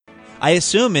I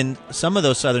assume in some of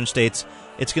those southern states,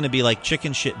 it's going to be like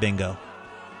chicken shit bingo,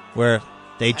 where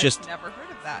they just... I've never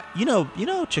heard of that. You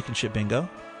know chicken shit bingo?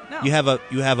 No. You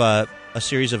have a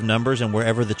series of numbers, and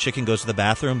wherever the chicken goes to the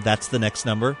bathroom, that's the next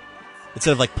number.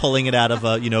 Instead of like pulling it out of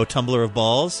a tumbler of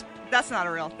balls. That's not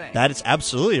a real thing. That is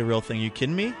absolutely a real thing. Are you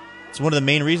kidding me? It's one of the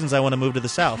main reasons I want to move to the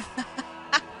South.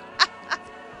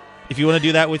 If you want to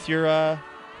do that with your...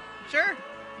 Sure.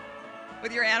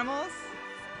 With your animals?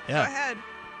 Yeah. Go ahead.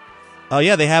 Oh,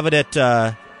 yeah, they have it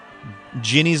at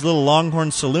Ginny's Little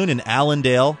Longhorn Saloon in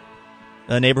Allendale,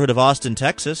 a neighborhood of Austin,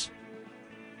 Texas.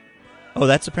 Oh,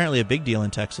 that's apparently a big deal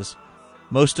in Texas.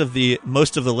 Most of the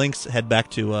links head back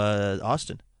to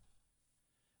Austin.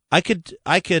 I could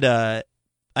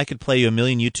play you a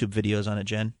million YouTube videos on it,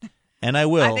 Jen, and I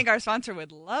will. I think our sponsor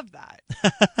would love that.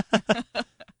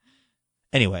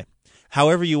 Anyway,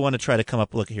 however you want to try to come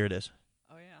up, look, here it is.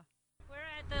 Oh, yeah. We're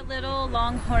at the Little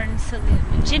Longhorn Saloon,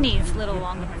 Ginny's Little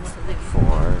Longhorn Saloon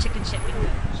for chicken shit bingo.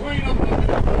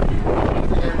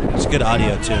 It's good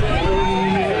audio, too.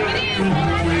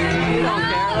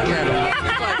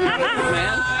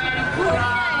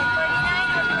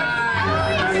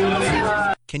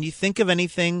 Can you think of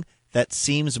anything that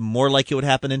seems more like it would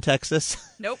happen in Texas?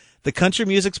 Nope. The country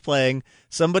music's playing.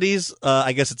 Somebody's,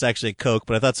 I guess it's actually a Coke,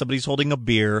 but I thought somebody's holding a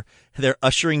beer. They're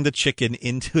ushering the chicken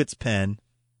into its pen.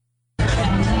 Here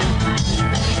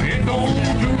it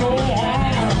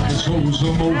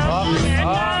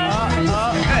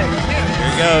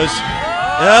goes.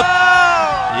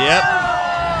 Yep.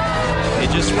 It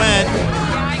just went.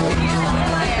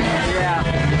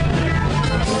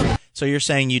 So you're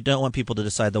saying you don't want people to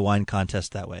decide the wine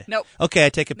contest that way? Nope. Okay, I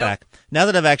take it Nope. back. Now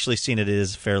that I've actually seen it, it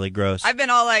is fairly gross. I've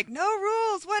been all like, no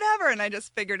rules, whatever. And I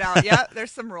just figured out, yeah, there's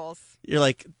some rules. You're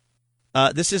like,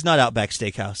 this is not Outback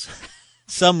Steakhouse.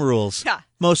 Some rules. Yeah.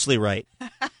 Mostly right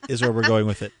is where we're going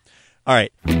with it. All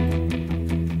right.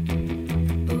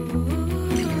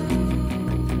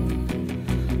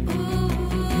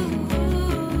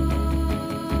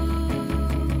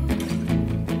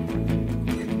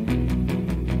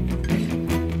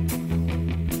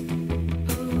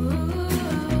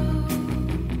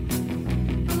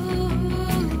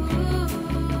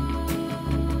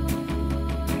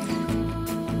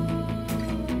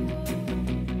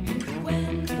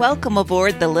 Welcome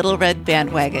aboard the Little Red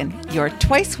Bandwagon, your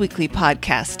twice-weekly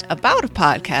podcast about a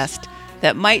podcast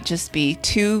that might just be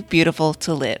too beautiful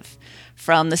to live.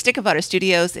 From the Stick of Butter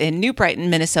Studios in New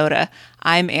Brighton, Minnesota,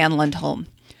 I'm Ann Lundholm.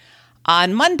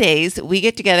 On Mondays, we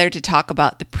get together to talk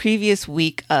about the previous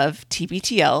week of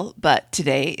TBTL, but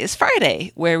today is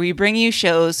Friday, where we bring you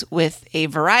shows with a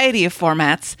variety of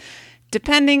formats,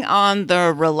 depending on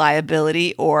the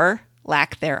reliability or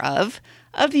lack thereof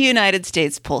of the United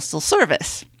States Postal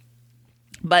Service.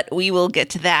 But we will get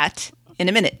to that in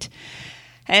a minute.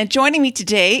 And joining me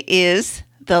today is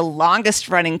the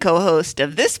longest-running co-host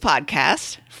of this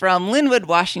podcast from Linwood,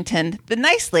 Washington, the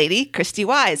nice lady, Christy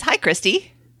Wise. Hi,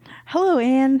 Christy. Hello,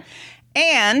 Anne.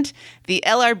 And the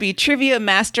LRB Trivia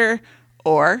Master,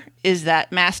 or is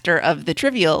that Master of the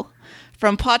Trivial,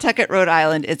 from Pawtucket, Rhode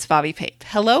Island, it's Bobby Pape.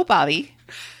 Hello, Bobby.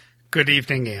 Good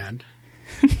evening, Anne.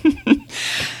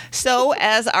 So,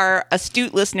 as our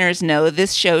astute listeners know,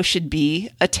 this show should be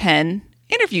a 10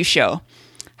 interview show.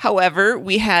 However,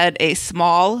 we had a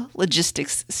small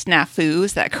logistics snafu.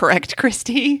 Is that correct,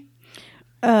 Christy?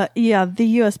 Yeah,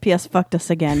 the USPS fucked us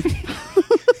again.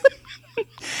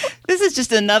 This is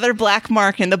just another black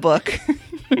mark in the book.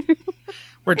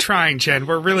 We're trying, Jen.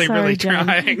 We're really Jen.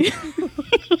 trying.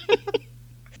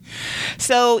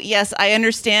 So, yes, I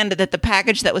understand that the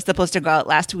package that was supposed to go out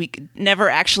last week never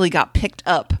actually got picked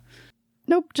up.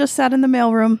 Nope, just sat in the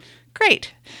mailroom.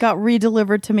 Great. Got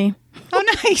re-delivered to me. Oh,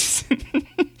 nice.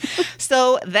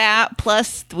 So that,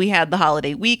 plus we had the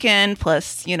holiday weekend,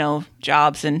 plus,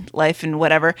 jobs and life and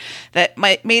whatever, that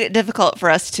made it difficult for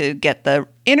us to get the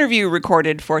interview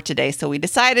recorded for today. So we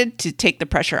decided to take the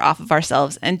pressure off of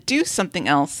ourselves and do something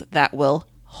else that will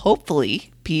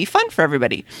hopefully be fun for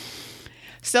everybody.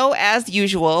 So as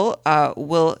usual,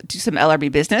 we'll do some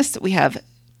LRB business. We have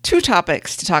 2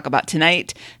 topics to talk about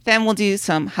tonight. Then we'll do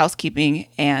some housekeeping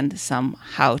and some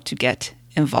how to get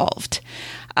involved.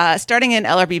 Starting in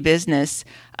LRB business,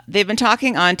 they've been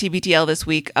talking on TBTL this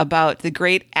week about the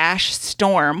great ash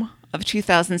storm of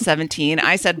 2017.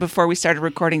 I said before we started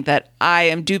recording that I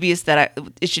am dubious that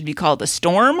it should be called a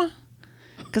storm,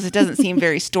 because it doesn't seem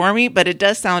very stormy, but it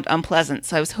does sound unpleasant.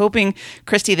 So I was hoping,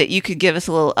 Christy, that you could give us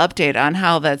a little update on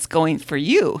how that's going for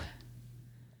you.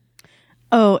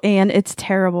 Oh, Anne, it's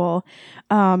terrible.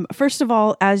 First of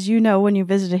all, as you know, when you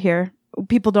visited here,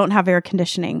 people don't have air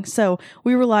conditioning. So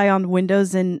we rely on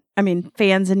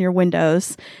fans in your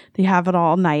windows. You have it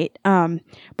all night.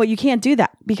 But you can't do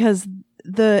that because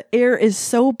the air is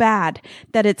so bad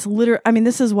that it's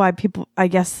this is why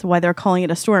why they're calling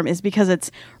it a storm is because it's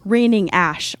raining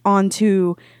ash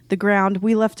onto the ground.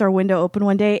 We left our window open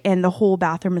one day and the whole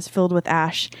bathroom is filled with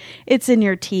ash. It's in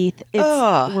your teeth.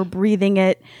 We're breathing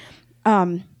it.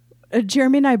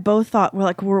 Jeremy and I both thought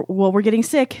we're getting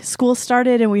sick. School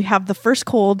started and we have the first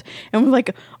cold and we're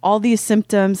like all these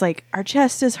symptoms, like our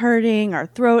chest is hurting, our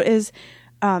throat is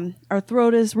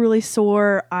really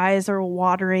sore, eyes are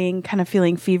watering, kind of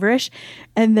feeling feverish.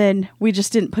 And then we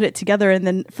just didn't put it together. And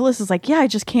then Phyllis is like, yeah, I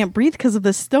just can't breathe because of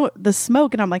the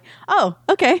smoke. And I'm like, oh,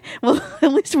 okay. Well,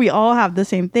 at least we all have the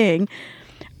same thing.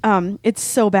 It's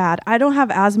so bad. I don't have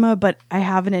asthma, but I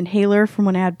have an inhaler from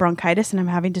when I had bronchitis and I'm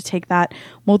having to take that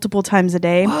multiple times a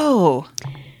day. Whoa.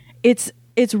 It's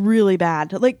really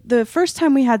bad. Like the first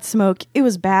time we had smoke, it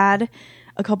was bad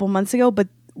a couple months ago, but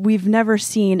we've never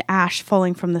seen ash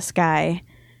falling from the sky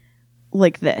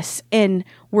like this. And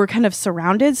we're kind of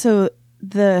surrounded. So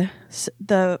the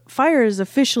fire is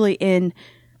officially in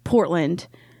Portland.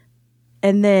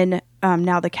 And then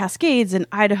now the Cascades in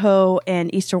Idaho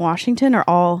and Eastern Washington are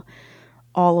all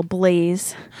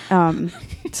ablaze.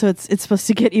 So it's supposed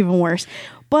to get even worse.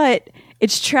 But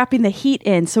it's trapping the heat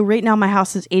in. So right now my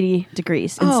house is 80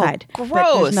 degrees inside. Oh, gross.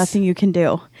 But there's nothing you can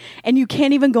do. And you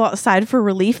can't even go outside for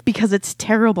relief because it's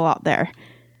terrible out there.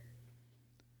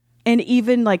 And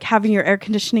even like having your air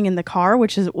conditioning in the car,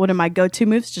 which is one of my go-to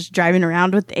moves, just driving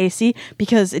around with the AC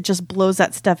because it just blows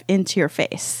that stuff into your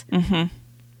face. Mm-hmm.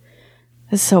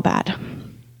 It's so bad.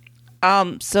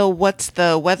 So what's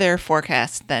the weather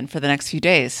forecast then for the next few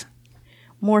days?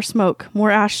 More smoke,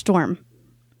 more ash storm.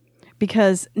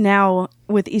 Because now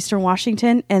with Eastern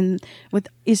Washington and with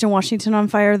Eastern Washington on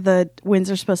fire, the winds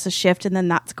are supposed to shift and then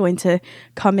that's going to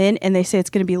come in and they say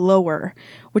it's going to be lower,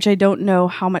 which I don't know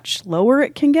how much lower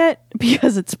it can get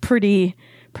because it's pretty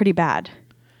bad.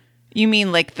 You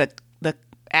mean like the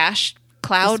ash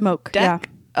cloud the smoke, deck? Yeah.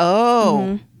 Oh.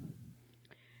 Mm-hmm.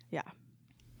 Yeah.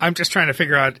 I'm just trying to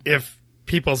figure out if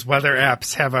people's weather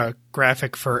apps have a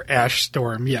graphic for ash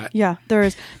storm yet. Yeah, there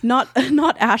is not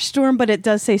ash storm, but it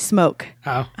does say smoke.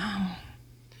 Oh.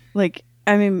 Like,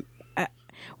 I mean,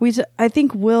 I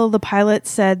think Will, the pilot,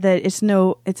 said that it's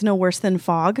no worse than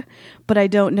fog, but I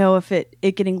don't know if it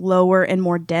getting lower and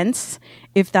more dense,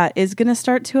 if that is going to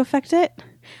start to affect it.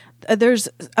 There's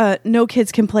no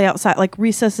kids can play outside. Like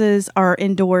recesses are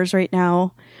indoors right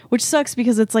now, which sucks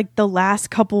because it's like the last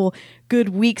couple good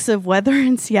weeks of weather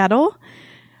in Seattle.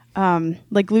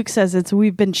 Like Luke says,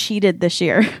 we've been cheated this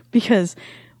year because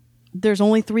there's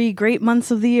only 3 great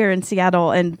months of the year in Seattle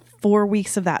and 4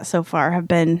 weeks of that so far have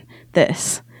been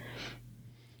this.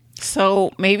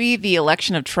 So maybe the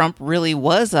election of Trump really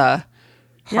was a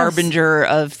harbinger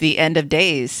of the end of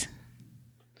days.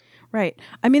 Right.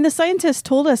 I mean, the scientists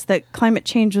told us that climate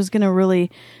change was going to really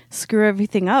screw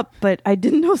everything up, but I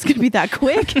didn't know it was going to be that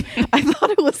quick. I thought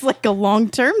it was like a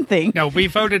long-term thing. No, we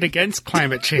voted against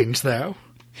climate change, though.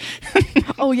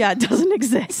 Oh, yeah, it doesn't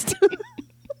exist.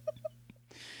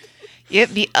 Yeah,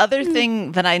 the other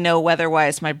thing that I know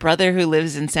weather-wise, my brother who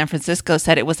lives in San Francisco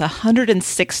said it was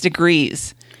 106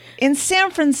 degrees in San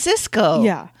Francisco.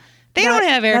 Yeah. They don't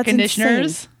have air conditioners.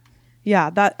 Insane.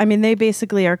 Yeah, they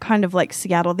basically are kind of like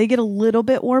Seattle. They get a little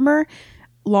bit warmer,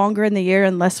 longer in the year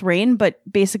and less rain, but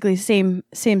basically same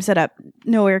setup.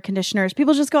 No air conditioners.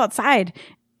 People just go outside.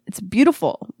 It's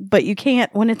beautiful, but you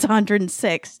can't when it's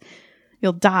 106.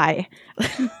 You'll die.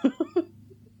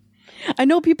 I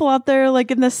know people out there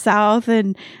like in the South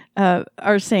and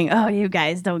are saying, "Oh, you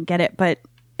guys don't get it," but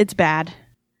it's bad.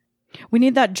 We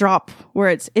need that drop where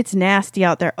it's nasty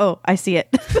out there. Oh, I see it.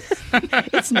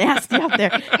 It's nasty out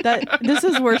there. This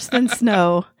is worse than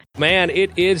snow. Man,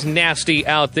 it is nasty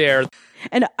out there.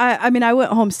 And I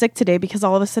went home sick today because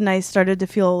all of a sudden I started to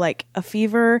feel like a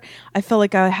fever. I felt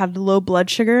like I had low blood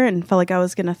sugar and felt like I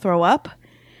was going to throw up.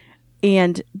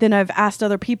 And then I've asked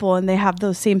other people and they have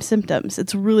those same symptoms.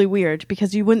 It's really weird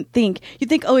because you think,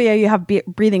 oh yeah, you have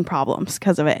breathing problems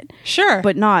because of it. Sure.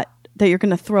 But not that you're going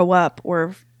to throw up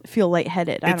or feel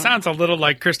lightheaded. It sounds a little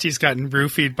like Christy's gotten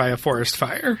roofied by a forest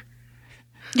fire.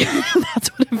 That's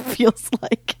what it feels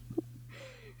like.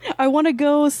 I want to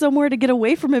go somewhere to get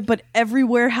away from it, but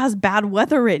everywhere has bad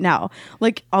weather right now.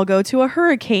 Like, I'll go to a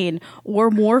hurricane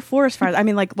or more forest fires. I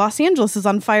mean, like, Los Angeles is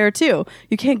on fire, too.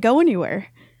 You can't go anywhere.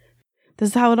 This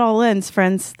is how it all ends,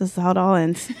 friends. This is how it all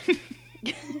ends.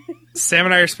 Sam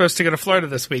and I are supposed to go to Florida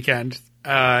this weekend.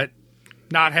 Not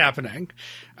happening.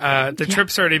 The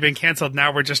trip's already been canceled.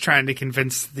 Now we're just trying to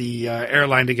convince the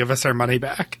airline to give us our money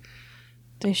back.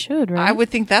 They should, right? I would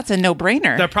think that's a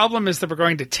no-brainer. The problem is that we're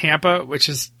going to Tampa, we're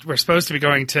supposed to be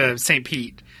going to St.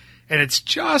 Pete. And it's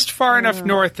just far enough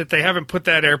north that they haven't put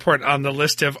that airport on the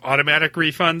list of automatic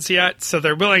refunds yet. So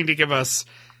they're willing to give us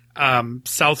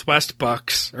Southwest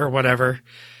bucks or whatever.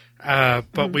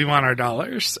 But we want our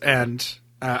dollars. And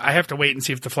I have to wait and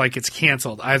see if the flight gets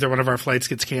canceled. Either one of our flights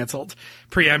gets canceled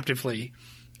preemptively.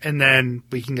 And then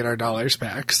we can get our dollars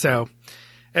back. So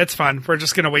it's fun. We're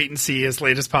just going to wait and see as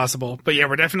late as possible. But yeah,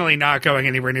 we're definitely not going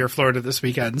anywhere near Florida this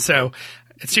weekend. So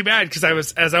it's too bad because I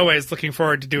was, as always, looking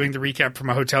forward to doing the recap from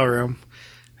a hotel room.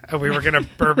 We were going to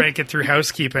Burbank it through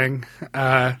housekeeping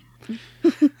and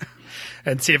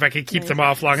see if I could keep them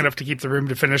off long enough to keep the room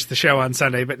to finish the show on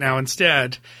Sunday. But now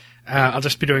instead, I'll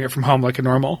just be doing it from home like a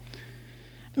normal.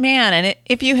 Man, and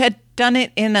if you had done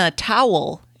it in a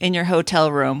towel in your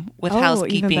hotel room with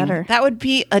housekeeping, even better. that would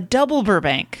be a double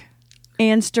Burbank.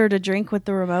 And stirred a drink with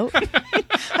the remote.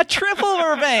 A triple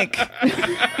Burbank.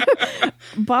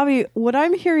 Bobby, what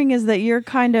I'm hearing is that you're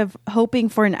kind of hoping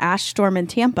for an ash storm in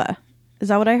Tampa. Is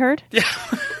that what I heard? Yeah.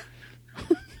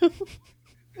 I'm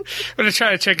going to try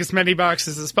to check as many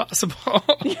boxes as possible.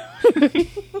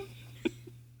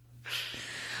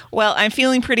 Well, I'm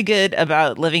feeling pretty good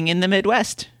about living in the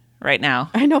Midwest right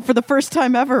now. I know, for the first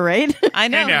time ever, right? I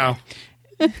know. I know.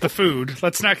 The food.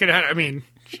 Let's not get out. I mean...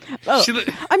 Oh,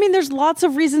 I mean, there's lots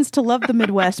of reasons to love the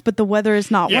Midwest, but the weather is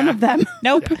not one of them.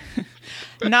 Nope.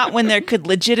 Not when there could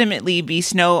legitimately be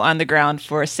snow on the ground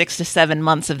for 6 to 7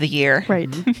 months of the year. Right.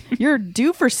 You're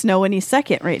due for snow any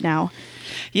second right now.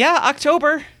 Yeah,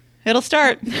 October. It'll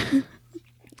start.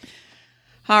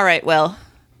 All right, well,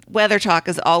 weather talk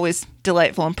is always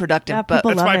delightful and productive, Yeah, but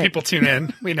people That's love why it. people tune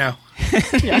in. We know.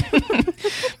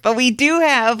 But we do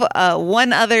have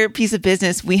one other piece of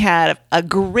business. We had a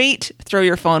great throw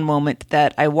your phone moment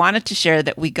that I wanted to share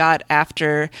that we got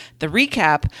after the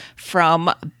recap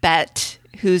from Bet,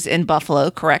 who's in Buffalo,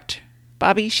 correct?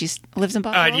 Bobby, she lives in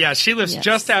Buffalo? Yeah, she lives Yes.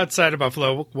 just outside of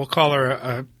Buffalo. We'll call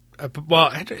her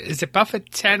well, is it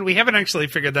Buffett 10? We haven't actually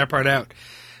figured that part out.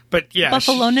 But yeah.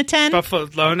 Buffalona 10?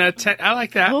 Buffalona 10. I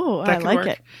like that. Oh, That I could like work.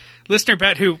 it. Listener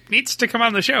Bet, who needs to come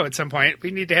on the show at some point.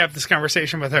 We need to have this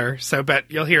conversation with her. So Bet,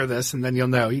 you'll hear this and then you'll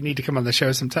know. You need to come on the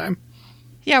show sometime.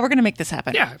 Yeah, we're going to make this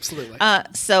happen. Yeah, absolutely.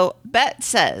 So Bet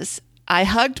says, I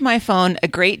hugged my phone a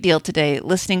great deal today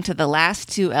listening to the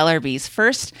last two LRBs.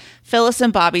 First, Phyllis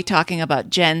and Bobby talking about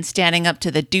Jen standing up to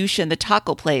the douche in the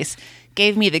taco place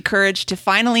gave me the courage to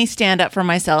finally stand up for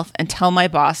myself and tell my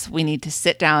boss we need to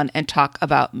sit down and talk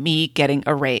about me getting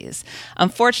a raise.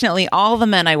 Unfortunately, all the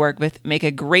men I work with make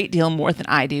a great deal more than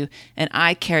I do, and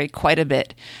I carry quite a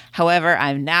bit. However,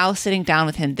 I'm now sitting down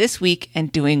with him this week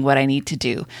and doing what I need to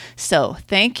do. So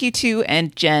thank you to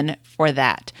and Jen for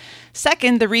that.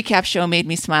 Second, the recap show made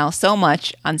me smile so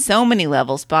much on so many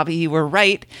levels. Bobby, you were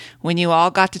right when you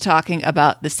all got to talking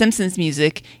about the Simpsons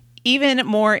music, even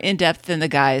more in depth than the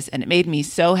guys, and it made me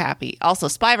so happy. Also,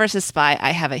 Spy vs. Spy, I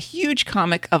have a huge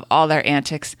comic of all their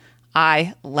antics.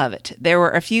 I love it. There were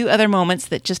a few other moments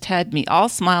that just had me all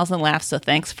smiles and laughs, so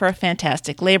thanks for a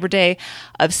fantastic Labor Day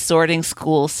of sorting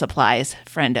school supplies,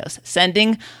 friendos.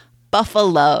 Sending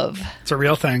Buffalo. It's a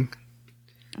real thing.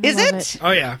 Is love it?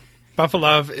 Oh, yeah.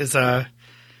 Buffalo is a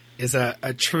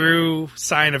true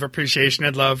sign of appreciation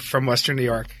and love from Western New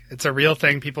York. It's a real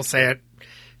thing. People say it.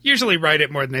 Usually write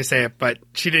it more than they say it, but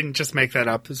she didn't just make that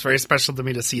up. It was very special to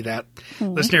me to see that.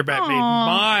 Listener Bet made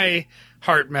my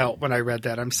heart melt when I read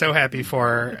that. I'm so happy for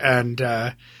her. And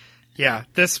yeah,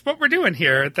 this what we're doing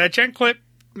here. That Jen clip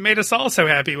made us all so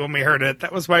happy when we heard it.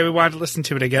 That was why we wanted to listen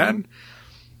to it again.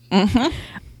 Mm-hmm.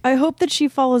 I hope that she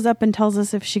follows up and tells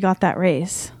us if she got that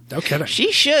raise. No kidding.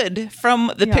 She should.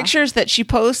 From the pictures that she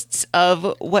posts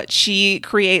of what she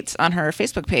creates on her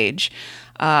Facebook page,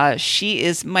 she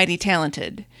is mighty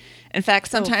talented. In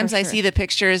fact, sometimes I see the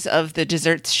pictures of the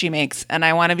desserts she makes, and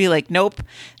I want to be like, nope,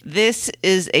 this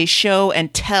is a show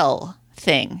and tell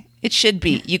thing. It should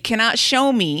be. You cannot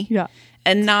show me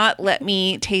and not let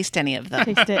me taste any of them.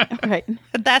 Taste it. Right.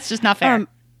 That's just not fair.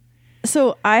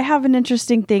 So I have an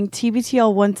interesting thing.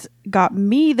 TBTL once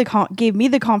gave me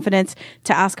the confidence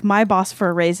to ask my boss for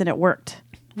a raise, and it worked.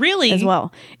 Really? As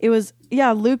well. It was,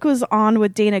 Luke was on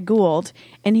with Dana Gould,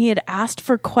 and he had asked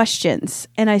for questions.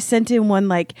 And I sent in one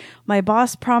like, my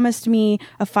boss promised me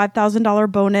a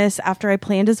 $5,000 bonus after I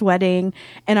planned his wedding.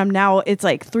 And it's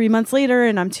like 3 months later,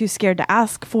 and I'm too scared to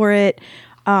ask for it.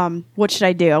 What should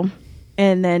I do?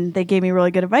 And then they gave me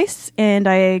really good advice, and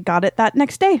I got it that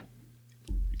next day.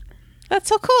 That's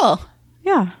so cool.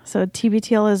 Yeah. So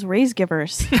TBTL is raise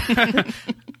givers.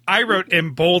 I wrote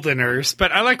emboldeners,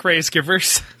 but I like raise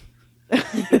givers.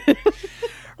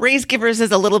 Raise Givers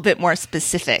is a little bit more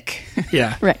specific.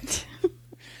 Yeah. Right.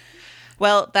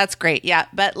 Well, that's great. Yeah.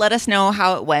 But let us know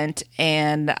how it went.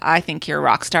 And I think you're a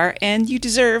rock star and you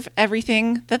deserve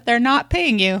everything that they're not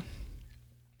paying you.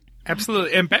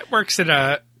 Absolutely. And Bet works at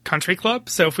a country club.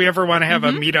 So if we ever want to have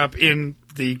a meetup in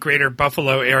the greater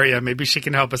Buffalo area, maybe she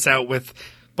can help us out with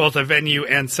both a venue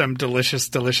and some delicious,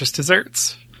 delicious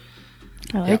desserts.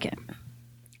 I like it.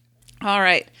 All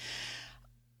right.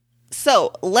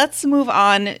 So let's move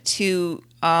on to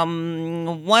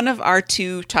one of our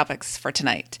two topics for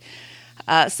tonight.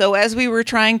 So as we were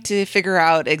trying to figure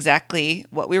out exactly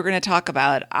what we were going to talk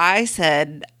about, I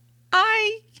said,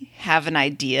 I have an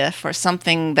idea for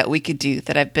something that we could do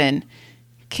that I've been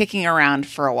kicking around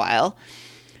for a while.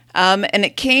 And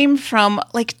it came from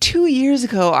like 2 years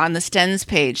ago on the Stens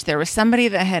page. There was somebody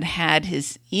that had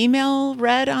his email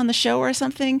read on the show or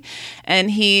something.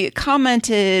 And he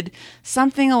commented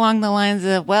something along the lines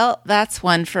of, well, that's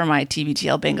one for my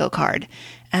TBTL bingo card.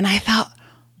 And I thought,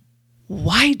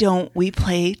 why don't we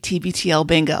play TBTL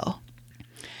bingo?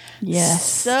 Yes.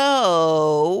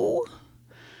 So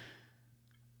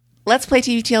let's play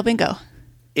TBTL bingo.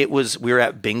 We were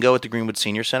at bingo at the Greenwood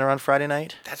Senior Center on Friday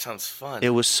night. That sounds fun. It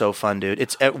was so fun, dude.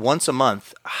 It's at once a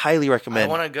month. Highly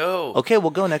recommend. I want to go. Okay,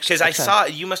 we'll go next. Because I time. saw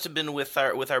you must have been with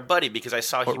our buddy because I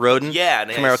saw Roden. Yeah,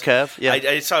 Camaro Kev. Yeah,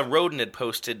 I saw Roden had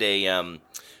posted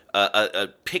a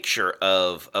picture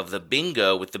of the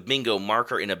bingo with the bingo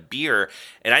marker in a beer,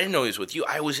 and I didn't know he was with you.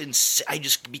 I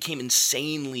just became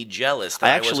insanely jealous that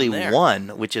I actually wasn't there. won,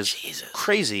 which is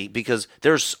crazy because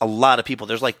there's a lot of people.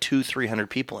 There's like 200-300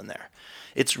 people in there.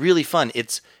 It's really fun.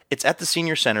 It's at the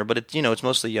senior center, but it's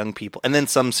mostly young people, and then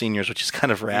some seniors, which is kind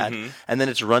of rad. Mm-hmm. And then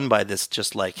it's run by this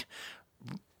just like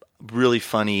really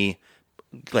funny,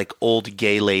 like old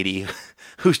gay lady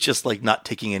who's just like not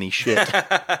taking any shit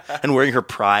and wearing her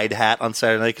Pride hat on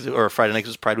Saturday night or Friday night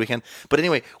because it's Pride weekend. But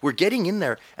anyway, we're getting in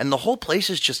there, and the whole place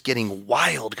is just getting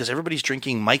wild because everybody's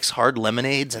drinking Mike's Hard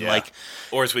Lemonades and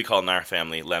or as we call in our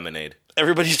family, lemonade.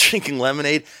 Everybody's drinking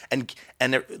lemonade, and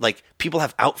like people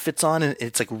have outfits on, and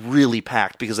it's like really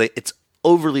packed because it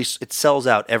sells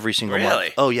out every single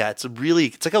month. Oh yeah, it's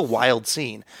like a wild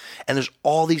scene, and there's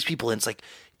all these people, and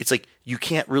it's like you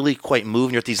can't really quite move,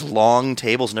 and you're at these long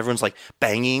tables, and everyone's like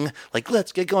banging, like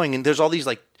let's get going, and there's all these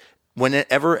like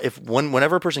whenever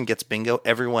a person gets bingo,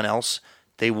 everyone else,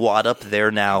 they wad up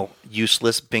their now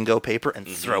useless bingo paper and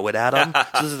throw it at them.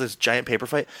 So this is this giant paper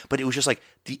fight. But it was just like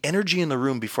the energy in the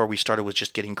room before we started was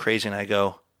just getting crazy. And I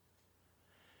go,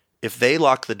 if they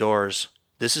lock the doors,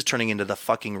 this is turning into the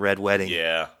fucking Red Wedding.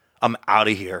 Yeah. I'm out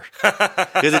of here.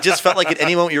 Because it just felt like at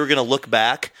any moment you were going to look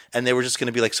back and they were just going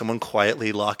to be like someone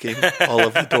quietly locking all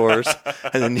of the doors.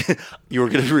 And then you were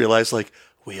going to realize like,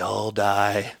 we all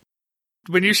die.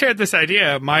 When you shared this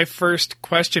idea, my first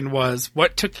question was,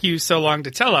 what took you so long to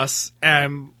tell us?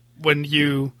 And when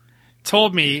you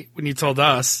told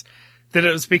us that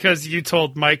it was because you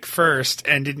told Mike first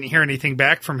and didn't hear anything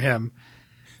back from him,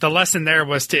 the lesson there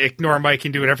was to ignore Mike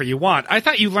and do whatever you want. I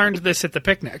thought you learned this at the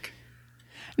picnic.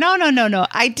 No.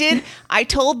 I did. I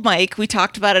told Mike, we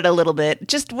talked about it a little bit,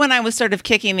 just when I was sort of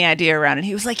kicking the idea around, and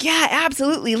he was like, yeah,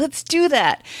 absolutely, let's do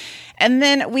that. And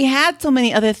then we had so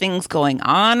many other things going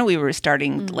on. We were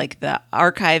starting like the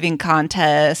archiving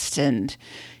contest, and,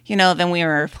 then we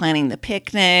were planning the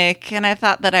picnic. And I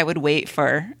thought that I would wait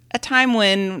for a time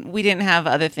when we didn't have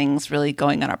other things really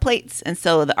going on our plates. And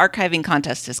so the archiving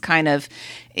contest is kind of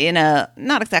in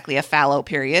not exactly a fallow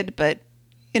period, but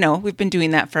we've been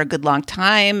doing that for a good long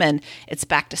time, and it's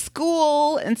back to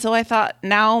school. And so I thought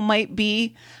now might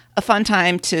be a fun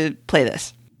time to play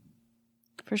this.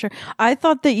 For sure. I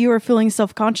thought that you were feeling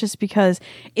self-conscious because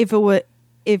if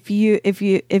you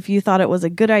thought it was a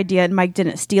good idea and Mike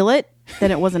didn't steal it,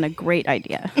 then it wasn't a great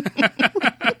idea.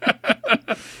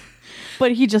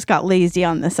 But he just got lazy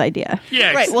on this idea.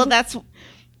 Yeah. Right. Well, that's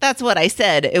what I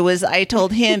said. I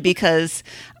told him because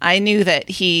I knew that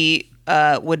he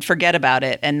would forget about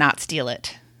it and not steal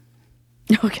it.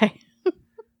 Okay.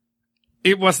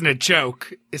 It wasn't a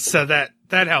joke, so that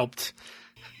helped.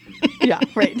 Yeah,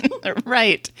 right.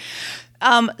 Right.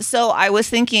 So I was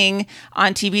thinking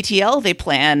on TBTL, they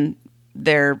plan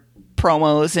their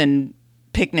promos and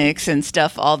picnics and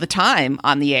stuff all the time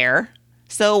on the air.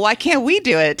 So why can't we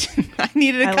do it? I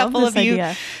needed a couple of you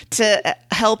to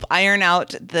help iron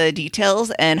out the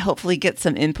details and hopefully get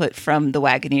some input from the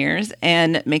Wagoneers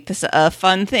and make this a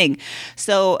fun thing.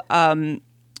 So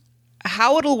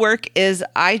how it'll work is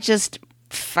I just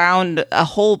found a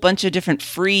whole bunch of different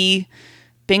free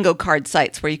bingo card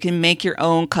sites where you can make your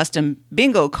own custom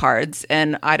bingo cards.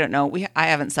 And I don't know, I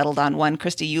haven't settled on one.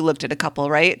 Christy, you looked at a couple,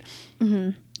 right?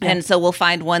 Mm-hmm. And so we'll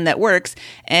find one that works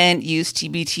and use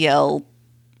TBTL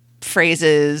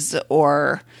phrases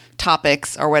or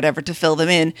topics or whatever to fill them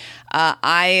in.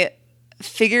 I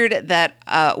figured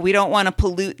that we don't want to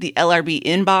pollute the LRB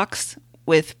inbox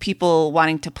with people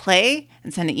wanting to play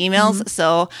and sending emails.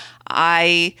 So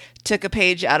I took a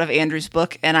page out of Andrew's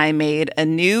book and I made a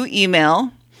new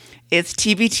email. It's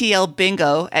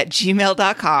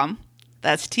tbtlbingo@gmail.com.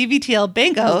 That's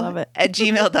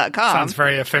tbtlbingo@gmail.com. Sounds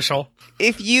very official.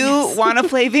 If you want to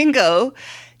play bingo,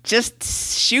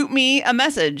 just shoot me a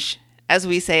message, as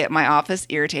we say at my office,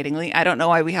 irritatingly. I don't know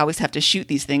why we always have to shoot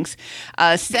these things.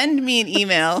 Send me an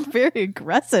email. Very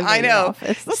aggressive. I in your know.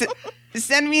 office.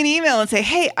 Send me an email and say,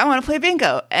 hey, I want to play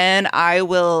bingo. And I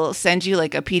will send you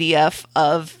like a PDF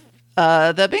of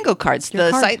the bingo cards. Your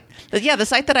card. The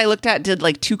site that I looked at did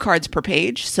like 2 cards per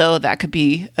page. So that could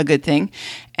be a good thing.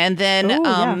 And then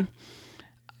Ooh,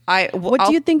 what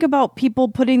do you think about people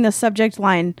putting the subject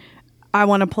line, I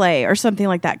want to play, or something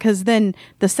like that? Because then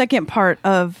the second part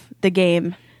of the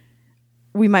game,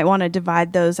 we might want to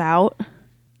divide those out.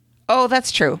 Oh,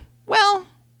 that's true. Well,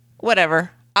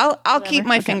 whatever. I'll keep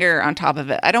my finger on top of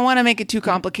it. I don't want to make it too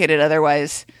complicated.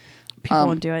 Otherwise, People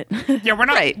won't do it. Yeah, we're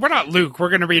not Right. we're not Luke. We're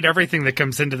going to read everything that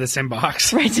comes into this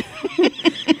inbox. Right.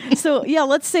 So yeah,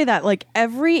 let's say that like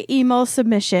every email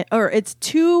submission, or it's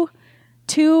two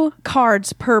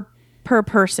cards per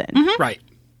person. Right.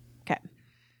 Okay.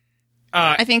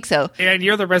 I think so. And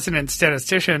you're the resident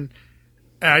statistician.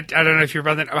 I don't know if you're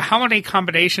running. How many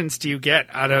combinations do you get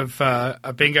out of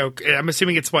a bingo? I'm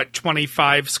assuming it's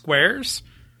 25 squares.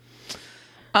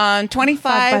 25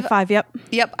 5 by 5. Yep.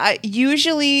 Yep.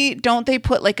 Usually, don't they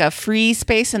put like a free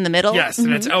space in the middle? Yes,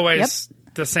 and it's always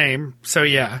the same. So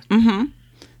yeah.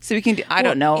 So we can do, I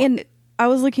don't know. And I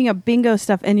was looking up bingo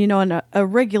stuff, and in a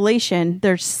regulation,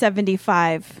 there's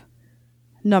 75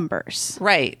 numbers.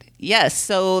 Right. Yes.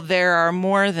 So there are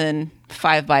more than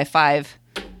 5 by 5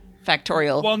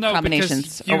 factorial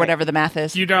combinations because or whatever the math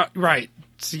is. You don't right.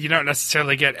 So you don't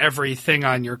necessarily get everything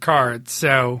on your card.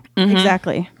 So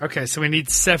Exactly. okay, so we need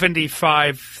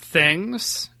 75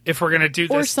 things if we're going to do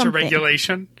Or this to something.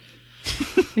 regulation.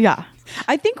 Yeah.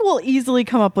 I think we'll easily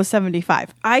come up with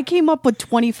 75. I came up with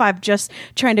 25 just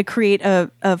trying to create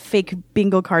a fake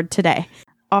bingo card today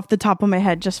off the top of my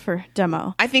head just for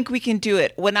demo. I think we can do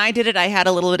it. When I did it, I had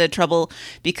a little bit of trouble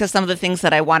because some of the things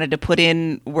that I wanted to put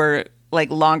in were like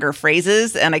longer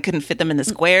phrases and I couldn't fit them in the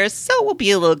squares. So we'll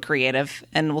be a little creative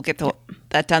and we'll get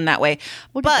that done that way.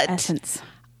 We'll get the But essence.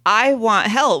 I want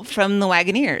help from the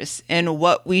Wagoneers in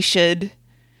what we should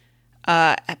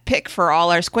pick for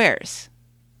all our squares.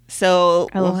 So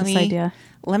I love this idea.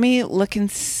 Let me look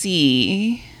and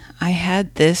see. I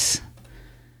had this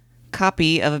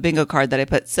copy of a bingo card that I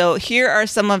put. So here are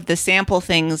some of the sample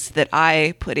things that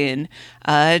I put in.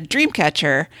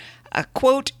 Dreamcatcher,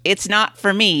 quote, "It's not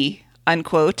for me,"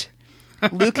 unquote.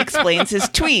 Luke explains his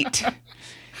tweet.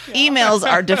 Emails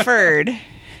are deferred.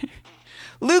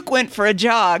 Luke went for a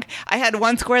jog. I had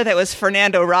one square that was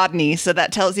Fernando Rodney, so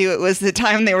that tells you it was the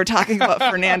time they were talking about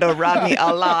Fernando Rodney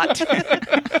a lot.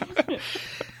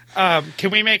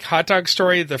 Can we make Hot Dog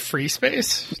Story the free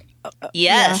space?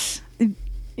 Yes.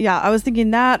 Yeah, I was thinking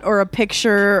that or a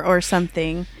picture or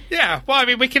something. Yeah. Well, I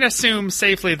mean, we can assume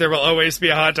safely there will always be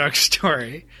a Hot Dog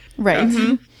Story.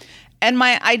 Right. And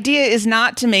my idea is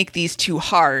not to make these too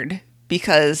hard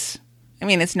because, I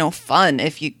mean, it's no fun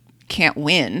if you can't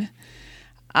win.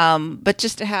 But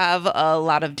just to have a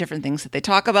lot of different things that they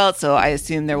talk about. So I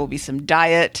assume there will be some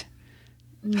diet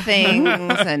things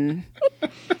and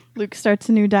Luke starts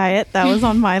a new diet. That was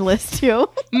on my list too.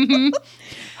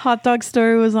 Hot dog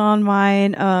story was on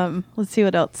mine. Let's see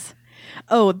what else.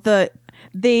 Oh,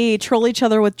 they troll each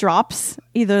other with drops.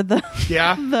 Either the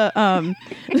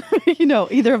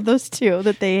either of those two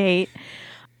that they hate.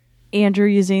 Andrew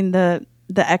using the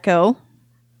echo.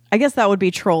 I guess that would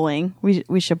be trolling.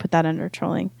 We should put that under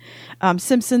trolling.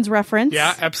 Simpsons reference.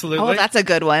 Yeah, absolutely. oh, that's a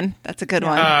good one. That's a good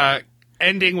one.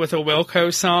 Ending with a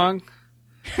Wilco song.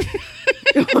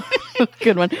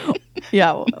 Good one.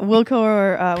 Yeah, Wilco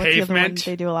or what's the other one Pavement.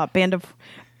 they do a lot? Band of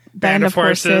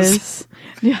Horses.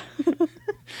 Yeah.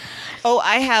 Oh,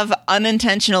 I have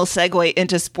unintentional segue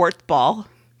into sports ball,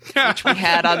 which we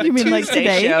had on the You mean like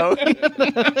Tuesday today? show.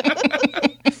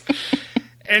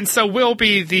 And so we'll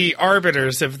be the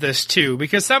arbiters of this too,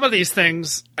 because some of these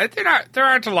things, there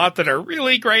aren't a lot that are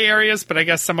really gray areas, but I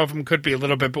guess some of them could be a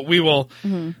little bit. But we will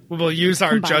use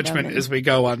our Combine judgment them. as we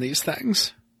go on these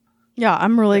things. Yeah,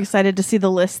 I'm really excited to see the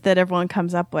list that everyone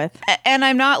comes up with. And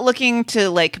I'm not looking to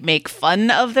like make fun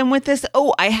of them with this.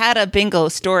 Oh, I had a bingo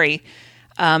story.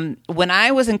 When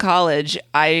I was in college,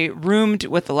 I roomed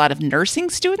with a lot of nursing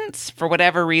students for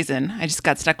whatever reason. I just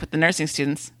got stuck with the nursing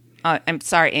students. I'm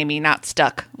sorry, Amy, not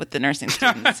stuck with the nursing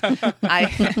students.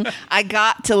 I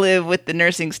got to live with the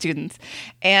nursing students.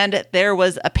 And there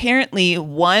was apparently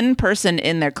one person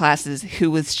in their classes who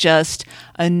was just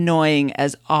annoying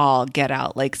as all get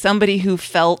out. Like somebody who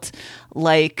felt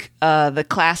like the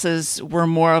classes were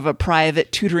more of a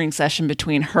private tutoring session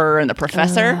between her and the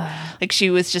professor. Like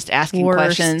she was just asking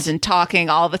questions and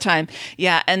talking all the time.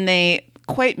 Yeah, and they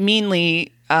quite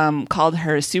meanly called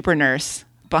her a super nurse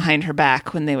behind her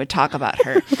back when they would talk about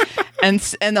her. and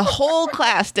the whole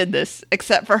class did this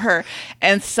except for her.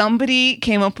 And somebody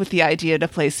came up with the idea to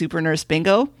play Super Nurse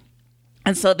Bingo.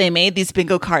 And so they made these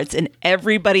bingo cards and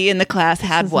everybody in the class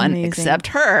had one except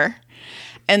her.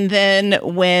 And then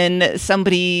when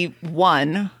somebody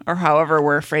won, or however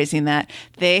we're phrasing that,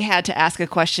 they had to ask a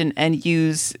question and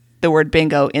use the word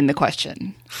bingo in the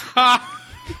question.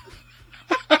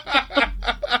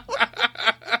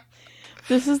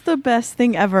 This is the best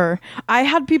thing ever. I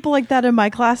had people like that in my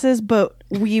classes, but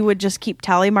we would just keep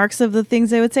tally marks of the things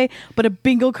they would say. But a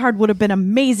bingo card would have been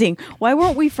amazing. Why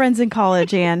weren't we friends in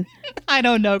college, Anne? I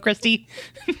don't know, Christy.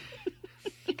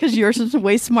 Because yours was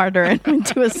way smarter and went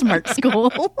to a smart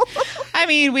school. I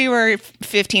mean, we were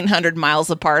 1,500 miles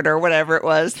apart or whatever it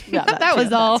was. Yeah, that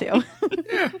was all.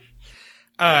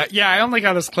 Yeah, I only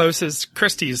got as close as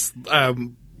Christy's.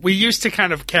 We used to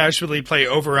kind of casually play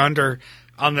over-under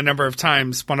on the number of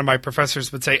times one of my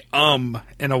professors would say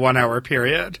in a 1 hour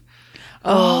period.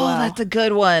 Oh, that's a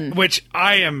good one. Which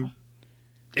I am,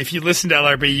 if you listen to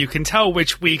LRB, you can tell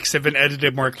which weeks have been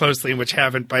edited more closely and which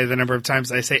haven't by the number of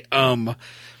times I say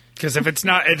Because if it's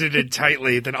not edited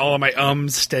tightly, then all of my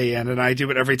ums stay in, and I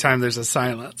do it every time there's a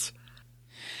silence.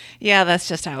 Yeah, that's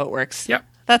just how it works. Yep.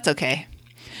 That's okay.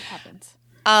 Happens.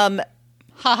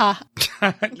 Haha.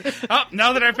 Oh,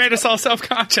 now that I've made us all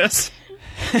self-conscious.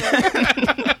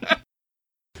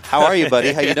 How are you,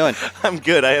 buddy? How you doing? I'm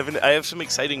good. I have some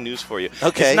exciting news for you.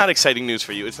 Okay. It's not exciting news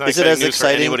for you. It's not Is it exciting as news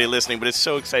exciting- for anybody listening, but it's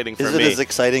so exciting for Is me. it as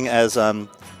exciting as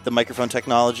the microphone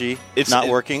technology not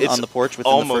working on the porch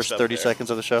within the first 30 seconds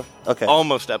of the show? Okay.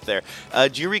 Almost up there.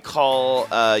 Do you recall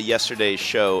yesterday's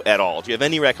show at all? Do you have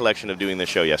any recollection of doing the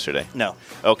show yesterday? No.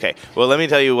 Okay. Well, let me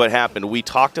tell you what happened. We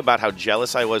talked about how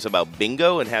jealous I was about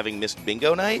bingo and having missed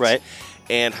bingo night. Right.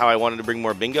 And how I wanted to bring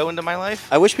more bingo into my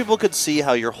life. I wish people could see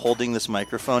how you're holding this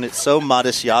microphone. It's so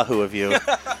modest Yahoo of you.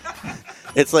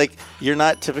 It's like you're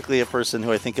not typically a person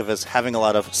who I think of as having a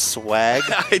lot of swag,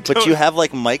 but you have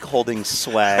like mic holding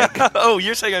swag. Oh,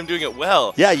 you're saying I'm doing it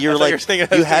well. Yeah, you're like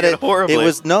you had it horribly.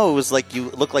 It was like you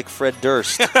look like Fred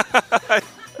Durst.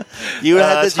 You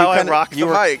had this. How I rocked the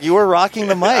mic. You were rocking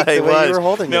the mic the way you were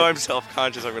holding it. No, I'm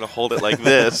self-conscious. I'm going to hold it like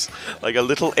this, like a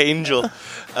little angel.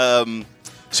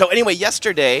 So anyway,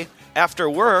 yesterday after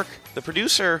work, the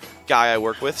producer guy I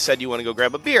work with said, "You want to go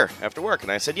grab a beer after work?"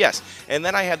 And I said, "Yes." And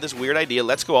then I had this weird idea.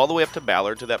 Let's go all the way up to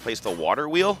Ballard to that place, the Water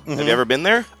Wheel. Mm-hmm. Have you ever been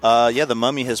there? Yeah, the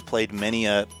Mummy has played many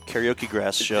a karaoke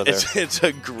grass show there. It's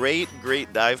a great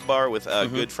dive bar with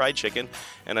good fried chicken,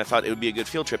 and I thought it would be a good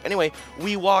field trip. Anyway,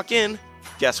 we walk in.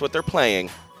 Guess what they're playing?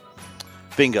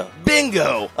 Bingo.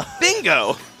 Bingo.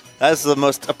 Bingo. That's the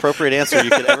most appropriate answer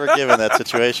you could ever give in that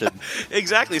situation.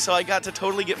 Exactly. So I got to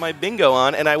totally get my bingo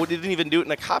on, and I didn't even do it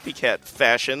in a copycat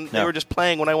fashion. They were just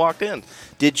playing when I walked in.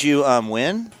 Did you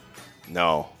win?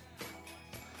 No.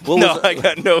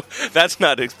 No. That's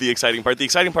not the exciting part. The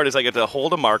exciting part is I get to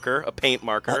hold a marker, a paint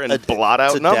marker, and blot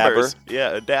out numbers. Dabber. Yeah,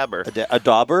 a dabber. A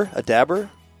dabber? A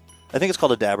dabber? I think it's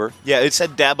called a dabber. Yeah, it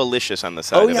said Dabalicious on the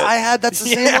side of it. That's the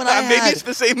same one I had. Maybe it's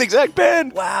the same exact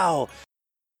pen. Wow.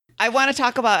 I want to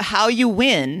talk about how you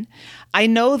win. I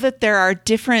know that there are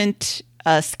different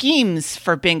schemes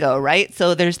for bingo, right?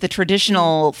 So there's the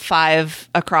traditional 5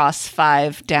 across,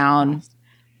 5 down,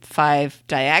 5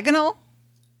 diagonal,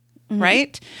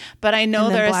 right? But I know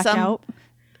there are some... Out.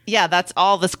 Yeah, that's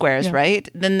all the squares, right?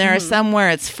 Then there are some where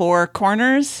it's 4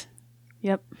 corners.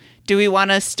 Yep. Do we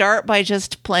want to start by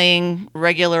just playing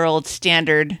regular old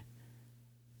standard?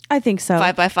 I think so.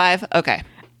 5 by 5? Okay.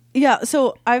 Yeah,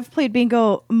 so I've played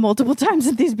bingo multiple times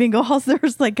at these bingo halls. There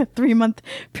was like a 3-month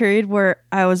period where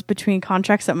I was between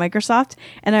contracts at Microsoft,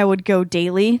 and I would go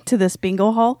daily to this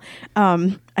bingo hall.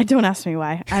 I don't ask me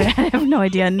why. I have no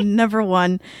idea. Never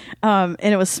won, and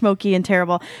it was smoky and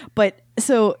terrible. But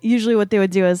so usually what they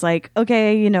would do is like,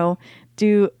 okay,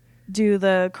 do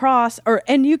the cross,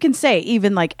 and you can say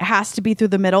even like it has to be through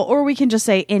the middle, or we can just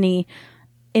say any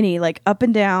like up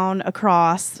and down,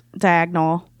 across,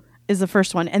 diagonal is the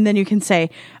first one, and then you can say,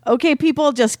 okay,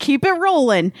 people, just keep it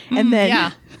rolling, and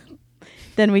then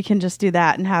then we can just do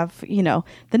that and have,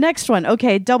 the next one,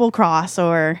 okay, double cross,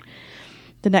 or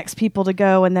the next people to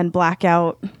go and then black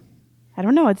out. I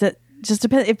don't know. It just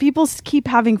depends. If people keep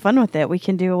having fun with it, we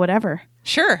can do whatever.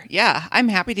 Sure. Yeah, I'm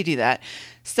happy to do that.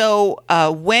 So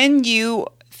when you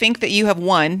think that you have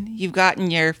won, you've gotten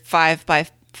your 5 by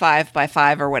 5 by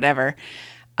 5 or whatever.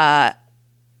 And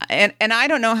I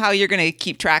don't know how you're going to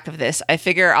keep track of this. I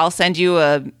figure I'll send you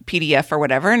a PDF or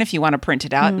whatever. And if you want to print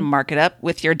it out and mark it up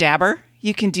with your dabber,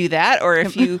 you can do that. Or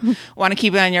if you want to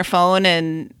keep it on your phone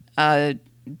and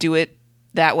do it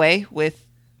that way with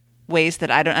ways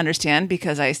that I don't understand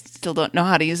because I still don't know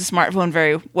how to use a smartphone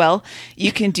very well,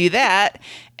 you can do that.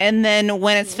 And then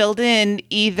when it's filled in,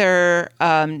 either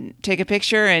take a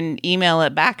picture and email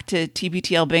it back to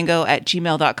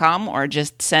tbtlbingo@gmail.com or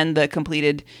just send the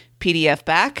completed PDF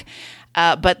back.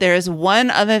 But there is one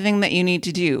other thing that you need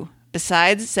to do.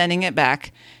 Besides sending it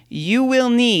back, you will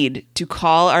need to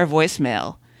call our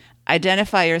voicemail,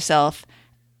 identify yourself,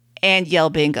 and yell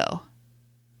bingo.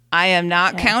 I am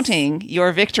not counting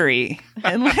your victory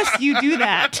unless you do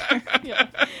that.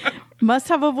 Must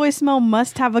have a voicemail,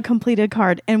 must have a completed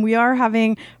card. And we are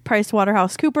having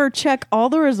PricewaterhouseCoopers check all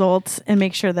the results and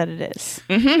make sure that it is.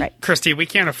 Mm-hmm. Right. Christy, we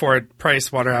can't afford Price,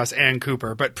 Waterhouse, and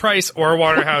Cooper, but Price or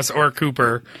Waterhouse or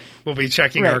Cooper will be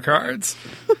checking our cards.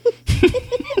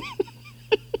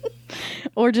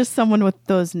 Or just someone with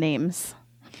those names.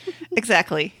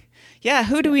 Exactly. Yeah,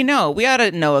 who do we know? We ought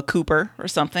to know a Cooper or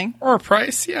something. Or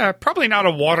Price, yeah. Probably not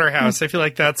a Waterhouse. I feel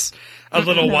like that's a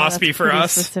little waspy for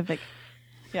us. Specific.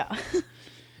 Yeah.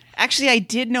 Actually, I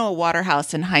did know a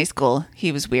Waterhouse in high school.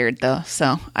 He was weird, though,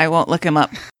 so I won't look him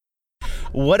up.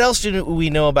 What else do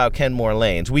we know about Kenmore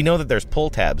Lanes? We know that there's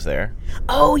pull tabs there.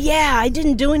 Oh, yeah. I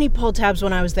didn't do any pull tabs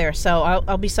when I was there, so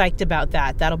I'll be psyched about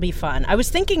that. That'll be fun. I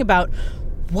was thinking about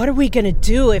what are we going to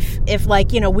do if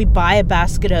we buy a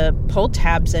basket of pull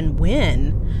tabs and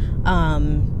win?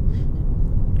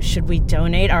 Should we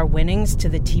donate our winnings to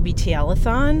the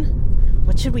TBTL-a-thon?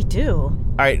 What should we do? All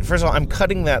right, first of all, I'm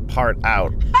cutting that part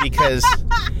out because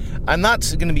I'm not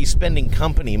going to be spending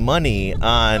company money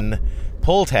on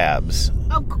pull tabs.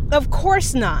 Of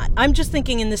course not. I'm just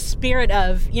thinking in the spirit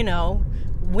of,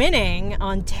 winning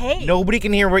on tape. Nobody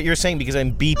can hear what you're saying because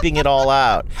I'm beeping it all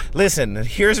out. Listen,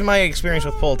 here's my experience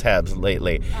with pull tabs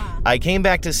lately. I came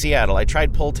back to Seattle. I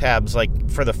tried pull tabs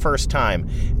for the first time.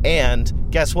 And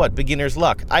guess what? Beginner's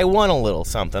luck. I won a little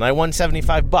something. I won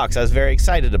 $75. I was very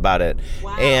excited about it.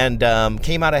 Wow. And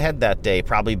came out ahead that day,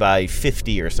 probably by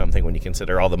 50 or something when you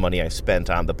consider all the money I spent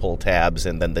on the pull tabs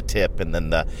and then the tip and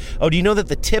then Oh, do you know that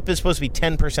the tip is supposed to be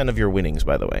 10% of your winnings,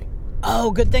 by the way?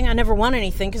 Oh, good thing I never won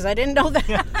anything because I didn't know that.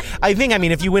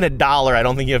 if you win $1, I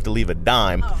don't think you have to leave a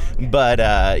dime. Oh, okay. But,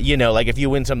 if you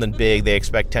win something big, they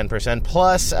expect 10%.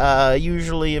 Plus,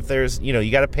 usually if there's, you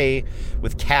got to pay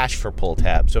with cash for pull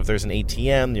tabs. So if there's an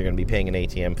ATM, you're going to be paying an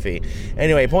ATM fee.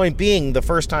 Anyway, point being, the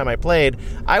first time I played,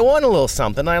 I won a little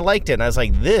something. I liked it. And I was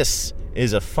like, this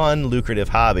is a fun, lucrative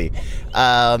hobby.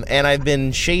 And I've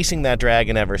been chasing that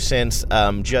dragon ever since.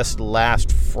 Just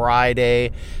last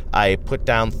Friday, I put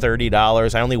down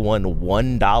 $30. I only won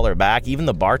 $1 back. Even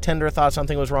the bartender thought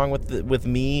something was wrong with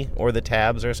me or the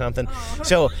tabs or something.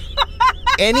 So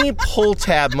any pull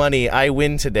tab money I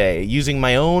win today using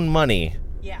my own money,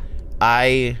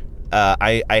 I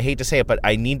hate to say it, but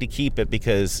I need to keep it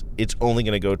because it's only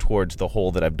going to go towards the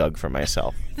hole that I've dug for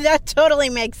myself. That totally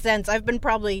makes sense. I've been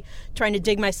probably trying to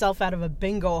dig myself out of a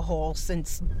bingo hole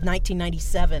since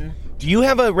 1997. Do you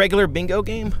have a regular bingo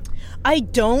game? I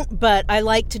don't, but I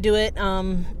like to do it. You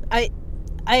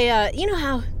know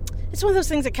how it's one of those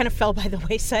things that kind of fell by the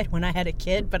wayside when I had a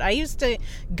kid, but I used to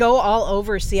go all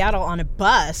over Seattle on a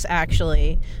bus,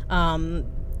 actually,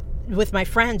 with my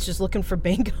friends just looking for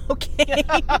bingo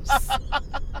games.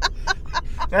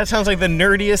 That sounds like the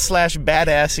nerdiest /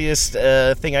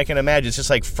 badassiest thing I can imagine. It's just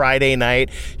like Friday night.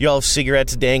 You all have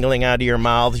cigarettes dangling out of your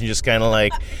mouth. And you're just kind of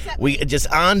like, we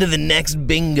just on to the next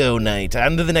bingo night,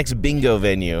 on to the next bingo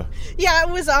venue. Yeah, it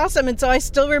was awesome. And so I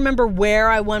still remember where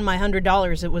I won my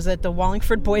 $100. It was at the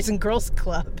Wallingford Boys and Girls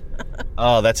Club.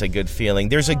 Oh, that's a good feeling.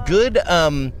 There's a good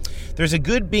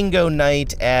bingo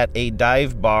night at a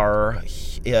dive bar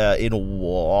in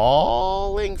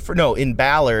Wallingford. No, in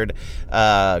Ballard,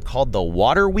 called the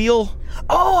Water Wheel.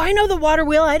 Oh, I know the Water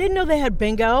Wheel. I didn't know they had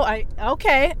bingo.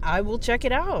 Okay, I will check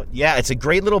it out. Yeah, it's a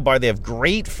great little bar. They have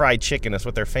great fried chicken. That's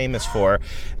what they're famous for.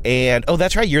 And oh,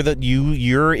 that's right. You're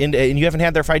and you haven't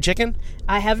had their fried chicken?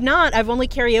 I have not. I've only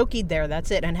karaoke'd there.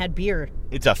 That's it, and had beer.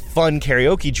 It's a fun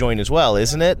karaoke joint as well,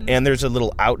 isn't it? And there's a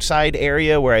little outside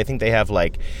area where I think they have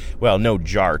no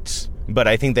jarts. But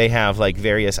I think they have like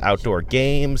various outdoor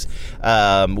games.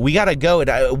 We got to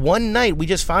go. One night we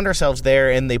just found ourselves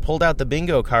there and they pulled out the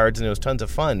bingo cards and it was tons of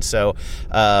fun. So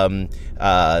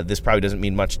this probably doesn't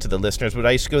mean much to the listeners, but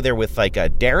I used to go there with like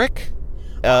Derek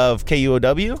of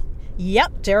KUOW.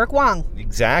 Yep, Derek Wong.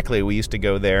 Exactly. We used to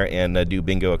go there and do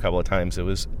bingo a couple of times. It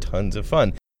was tons of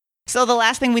fun. So the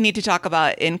last thing we need to talk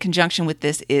about in conjunction with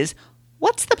this is,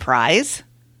 what's the prize?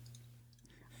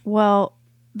 Well,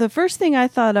 the first thing I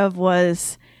thought of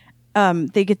was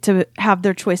they get to have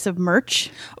their choice of merch.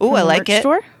 Oh, I like it.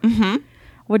 Store. Mm-hmm.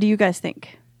 What do you guys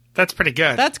think? That's pretty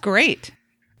good. That's great.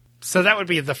 So that would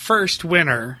be the first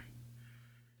winner.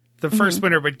 The first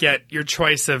winner would get your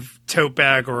choice of tote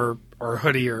bag or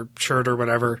hoodie or shirt or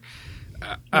whatever.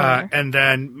 And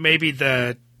then maybe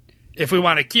if we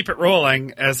want to keep it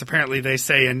rolling, as apparently they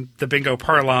say in the bingo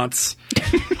parlance.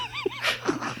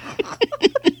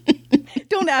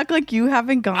 Don't act like you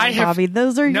haven't gone, Bobby.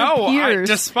 Those are your peers.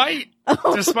 Despite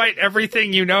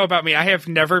everything you know about me, I have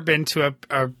never been to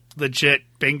a legit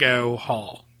bingo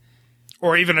hall.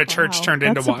 Or even a church turned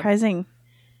into one. That's surprising.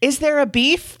 Is there a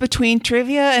beef between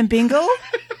trivia and bingo?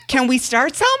 Can we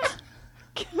start some?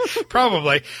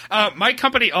 Probably. My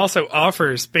company also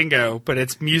offers bingo, but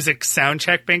it's music sound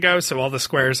check bingo, so all the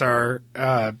squares are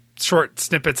short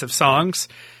snippets of songs.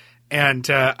 And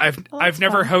I've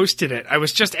never hosted it. I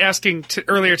was just asking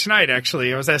earlier tonight,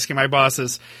 actually. I was asking my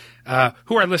bosses,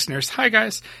 who are listeners. Hi,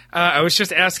 guys. I was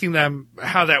just asking them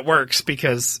how that works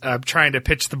because I'm trying to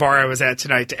pitch the bar I was at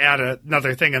tonight to add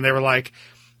another thing, and they were like,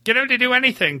 get them to do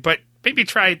anything, but maybe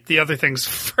try the other things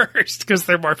first because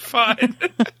they're more fun.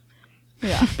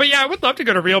 Yeah. But yeah, I would love to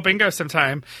go to real bingo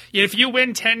sometime. If you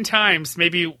win 10 times,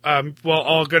 maybe we'll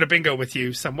all go to bingo with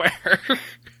you somewhere.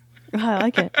 I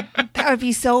like it. That would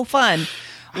be so fun.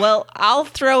 Well, I'll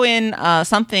throw in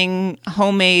something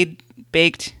homemade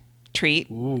baked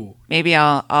treat. Ooh. Maybe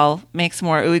I'll make some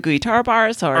more ooey gooey tar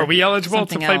bars. Or are we eligible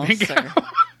to play bingo?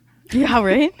 Yeah,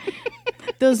 right?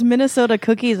 Those Minnesota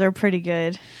cookies are pretty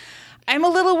good. I'm a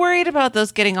little worried about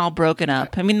those getting all broken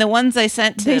up. I mean, the ones I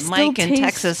sent to Mike in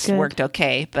Texas worked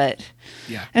okay, but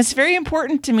yeah, it's very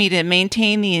important to me to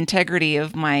maintain the integrity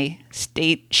of my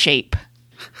state shape.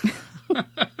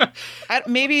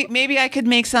 Maybe I could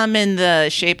make some in the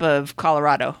shape of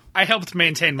Colorado. I helped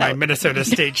maintain my Minnesota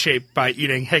state shape by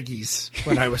eating Heggies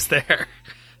when I was there.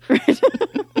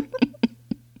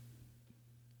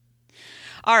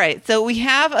 All right, so we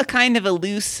have a kind of a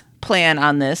loose plan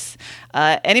on this.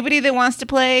 Anybody that wants to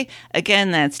play,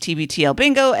 again, that's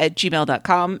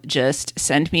tbtlbingo@gmail.com. Just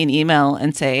send me an email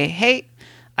and say, hey,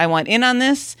 I want in on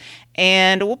this.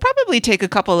 And we'll probably take a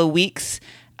couple of weeks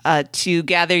to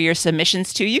gather your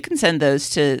submissions too. You can send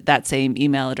those to that same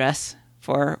email address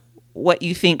for what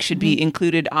you think should be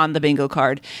included on the bingo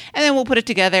card. And then we'll put it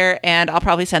together and I'll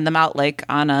probably send them out like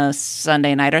on a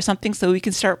Sunday night or something so we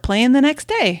can start playing the next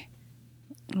day.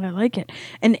 I like it.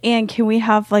 And can we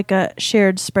have like a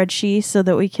shared spreadsheet so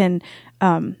that we can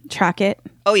track it?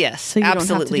 Oh, yes. So you absolutely.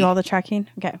 don't have to do all the tracking?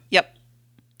 Okay. Yep.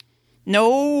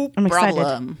 No I'm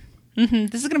problem.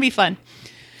 This is going to be fun.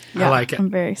 Yeah, I like it. I'm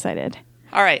very excited.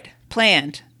 All right.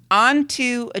 Planned. On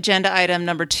to agenda item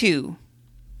number 2.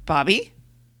 Bobby?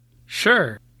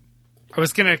 Sure. I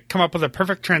was going to come up with a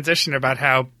perfect transition about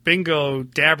how bingo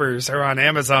dabbers are on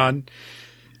Amazon.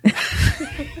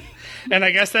 And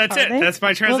I guess that's it. That's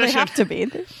my transition. Well, they have to be.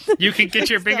 You can get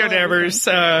your bingo dabbers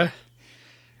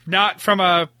not from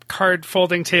a card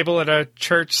folding table at a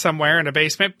church somewhere in a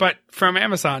basement, but from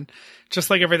Amazon, just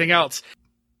like everything else.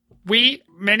 We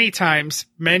many times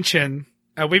mention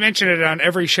it on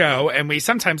every show, and we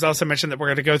sometimes also mention that we're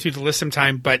going to go through the list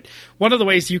sometime, but one of the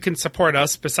ways you can support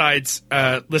us besides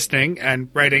listening and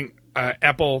writing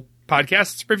Apple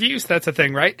Podcasts reviews, that's a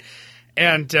thing, right?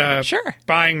 And sure,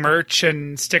 buying merch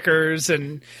and stickers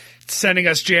and sending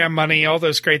us jam money, all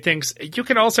those great things. You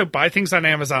can also buy things on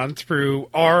Amazon through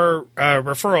our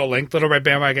referral link,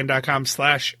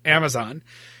 littleredbandwagon.com/Amazon.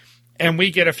 And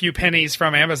we get a few pennies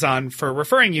from Amazon for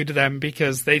referring you to them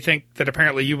because they think that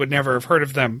apparently you would never have heard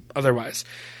of them otherwise.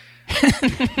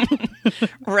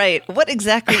 Right. What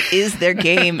exactly is their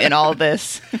game in all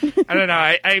this? I don't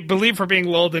know. I believe we're being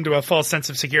lulled into a false sense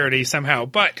of security somehow.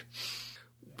 But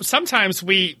sometimes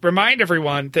we remind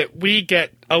everyone that we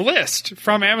get a list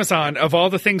from Amazon of all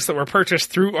the things that were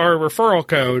purchased through our referral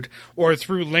code or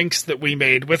through links that we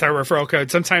made with our referral code.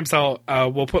 Sometimes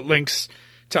we'll put links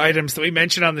to items that we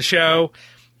mention on the show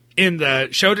in the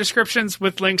show descriptions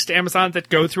with links to Amazon that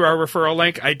go through our referral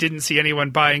link. I didn't see anyone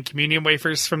buying communion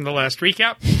wafers from the last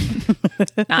recap.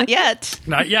 Not yet.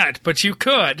 Not yet, but you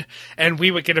could, and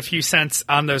we would get a few cents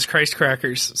on those Christ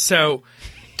crackers. So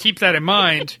keep that in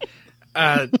mind.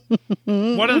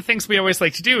 one of the things we always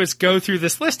like to do is go through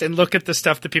this list and look at the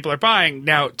stuff that people are buying.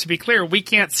 Now, to be clear, we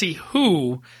can't see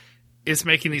who is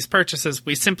making these purchases.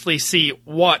 We simply see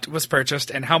what was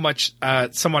purchased and how much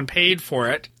someone paid for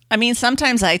it. I mean,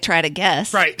 sometimes I try to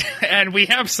guess. Right. And we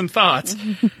have some thoughts.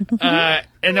 And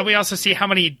then we also see how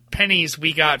many pennies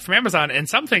we got from Amazon. And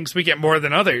some things we get more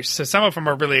than others. So some of them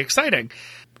are really exciting.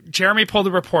 Jeremy pulled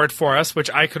a report for us, which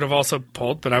I could have also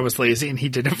pulled, but I was lazy and he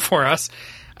did it for us.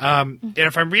 And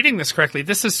if I'm reading this correctly,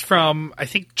 this is from, I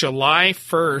think, July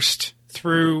 1st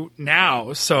through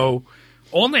now. So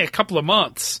only a couple of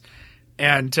months.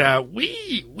 And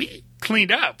we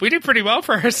cleaned up. We did pretty well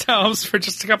for ourselves for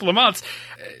just a couple of months.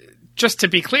 Just to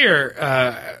be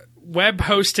clear, web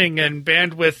hosting and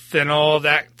bandwidth and all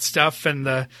that stuff and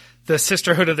the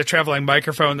sisterhood of the traveling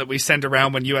microphone that we send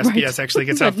around when USPS actually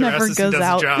gets off their asses and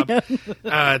does the job.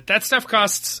 That stuff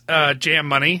costs jam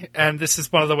money, and this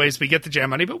is one of the ways we get the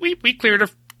jam money. But we cleared a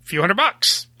few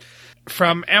 $100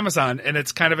 from Amazon, and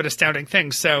it's kind of an astounding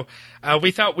thing. So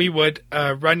we thought we would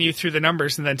run you through the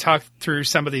numbers and then talk through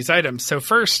some of these items. So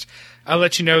first, I'll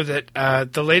let you know that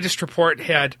the latest report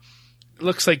had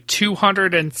looks like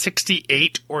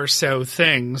 268 or so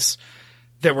things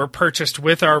that were purchased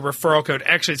with our referral code.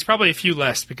 Actually, it's probably a few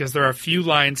less because there are a few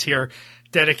lines here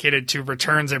dedicated to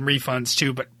returns and refunds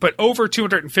too, but over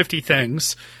 250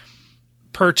 things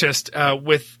purchased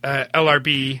with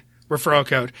LRB referral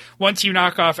code. Once you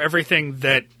knock off everything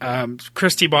that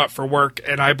Christy bought for work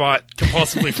and I bought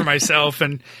compulsively for myself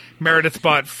and Meredith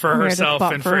bought for herself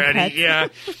and for Eddie. Yeah.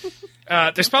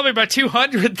 There's probably about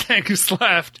 200 things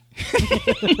left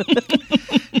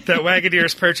that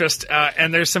Wagadeers purchased,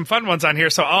 and there's some fun ones on here,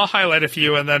 so I'll highlight a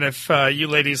few, and then if you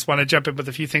ladies want to jump in with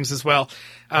a few things as well.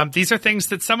 These are things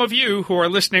that some of you who are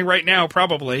listening right now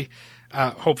probably,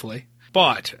 hopefully,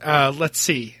 bought. Let's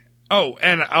see. Oh,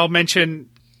 and I'll mention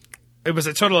it was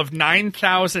a total of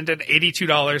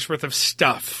 $9,082 worth of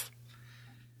stuff,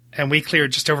 and we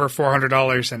cleared just over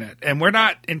 $400 in it. And we're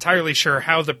not entirely sure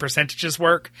how the percentages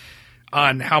work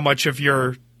on how much of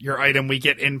your item we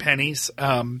get in pennies.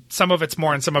 Some of it's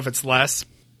more and some of it's less.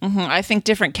 Mm-hmm. I think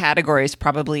different categories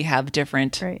probably have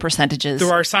different percentages.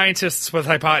 There are scientists with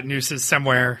hypotenuses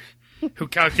somewhere who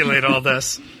calculate all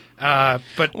this.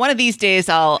 But one of these days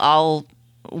I'll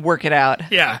work it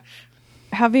out. Yeah.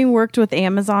 Having worked with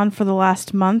Amazon for the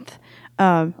last month,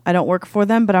 I don't work for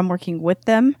them, but I'm working with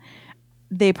them.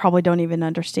 They probably don't even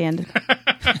understand the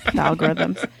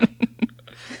algorithms.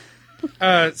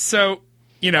 So,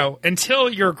 until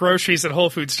your groceries at Whole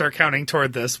Foods start counting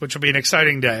toward this, which will be an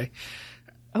exciting day.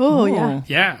 Oh, yeah.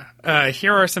 Yeah.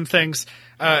 Here are some things.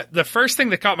 The first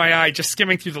thing that caught my eye, just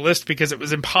skimming through the list because it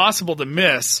was impossible to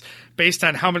miss based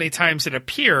on how many times it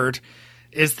appeared,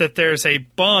 is that there's a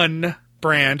Bunn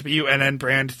brand, BUNN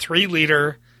brand,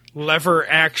 3-liter lever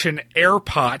action air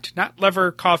pot, not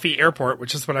lever coffee airport,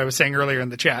 which is what I was saying earlier in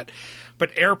the chat, but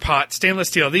air pot, stainless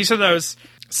steel. These are those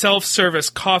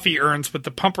self-service coffee urns with the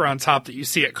pumper on top that you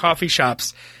see at coffee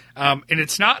shops. And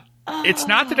it's not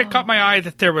that it caught my eye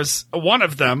that there was one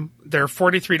of them. They're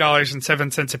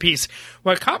 $43.07 a piece.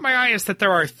 What caught my eye is that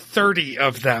there are 30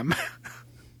 of them.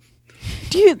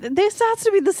 Dude, this has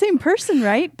to be the same person,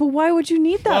 right? But why would you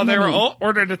need that Well, many? they were all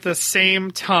ordered at the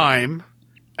same time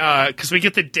because we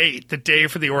get the day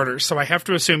for the order. So I have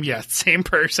to assume, same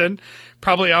person.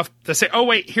 Probably off the same. Oh,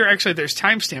 wait, here actually there's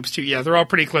timestamps too. Yeah, they're all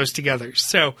pretty close together.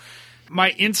 So my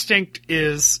instinct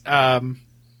is, I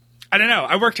don't know.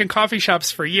 I worked in coffee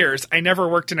shops for years. I never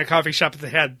worked in a coffee shop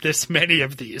that had this many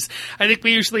of these. I think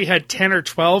we usually had 10 or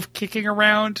 12 kicking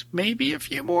around, maybe a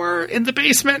few more in the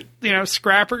basement,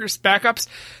 scrappers, backups.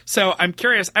 So I'm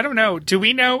curious. I don't know. Do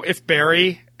we know if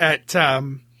Barry at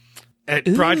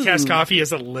Broadcast Coffee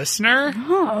is a listener?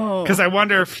 Oh. Because I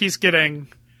wonder if he's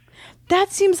getting...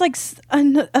 That seems like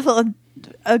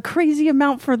a crazy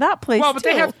amount for that place. Well, but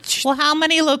they have. Well, how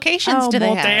many locations do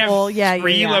they have? They have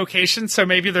 3 yeah. locations, so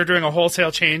maybe they're doing a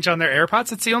wholesale change on their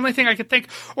AirPods. It's the only thing I could think.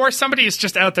 Or somebody is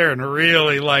just out there and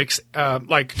really likes,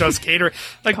 does catering.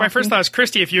 Like my first thought was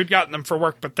Christy, if you had gotten them for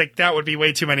work, but that would be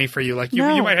way too many for you. Like you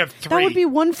might have 3. That would be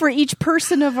one for each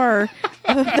person of our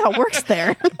that works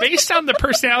there. Based on the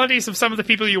personalities of some of the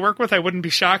people you work with, I wouldn't be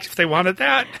shocked if they wanted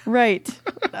that. Right,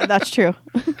 that's true.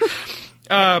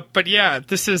 But yeah,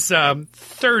 this is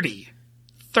 30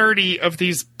 of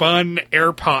these Bunn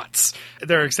AirPots.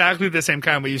 They're exactly the same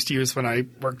kind we used to use when I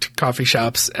worked coffee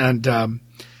shops, and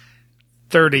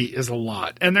 30 is a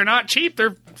lot. And they're not cheap.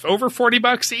 They're over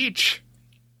 $40 each.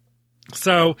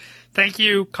 So thank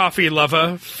you, Coffee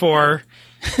Lova, for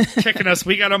kicking us.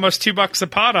 We got almost $2 a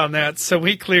pot on that, so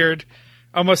we cleared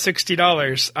almost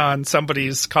 $60 on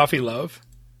somebody's coffee love.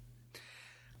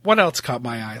 what else caught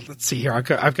my eye? Let's see here.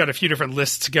 I've got a few different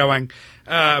lists going.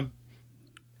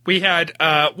 We had,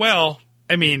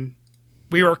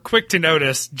 we were quick to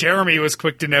notice. Jeremy was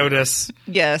quick to notice.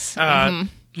 Yes.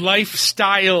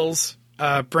 Lifestyles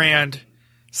brand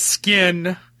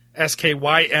Skyn,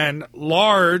 SKYN,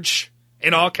 large,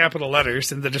 in all capital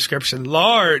letters in the description,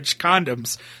 large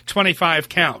condoms, 25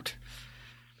 count.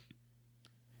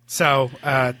 So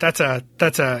that's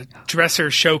a dresser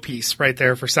showpiece right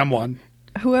there for someone.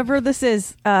 Whoever this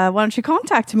is, why don't you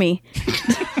contact me?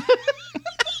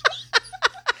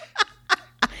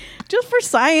 Just for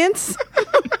science.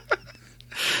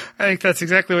 I think that's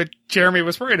exactly what Jeremy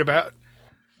was worried about.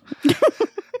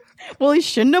 Well, he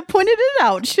shouldn't have pointed it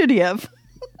out, should he have?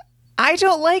 I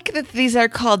don't like that these are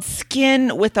called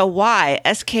Skyn with a Y,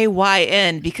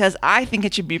 SKYN, because I think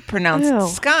it should be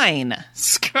pronounced Skyn.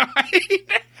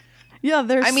 Skyn? Yeah,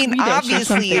 there's. I mean,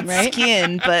 obviously it's right?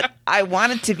 Skin, but I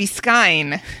want it to be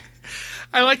Skyn.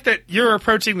 I like that you're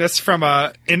approaching this from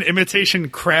an imitation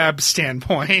crab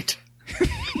standpoint.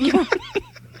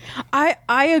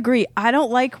 I agree. I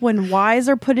don't like when Y's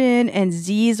are put in and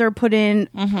Z's are put in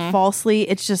falsely.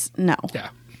 It's just no. Yeah.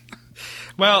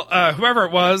 Well, whoever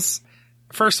it was,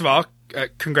 first of all,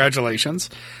 congratulations.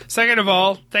 Second of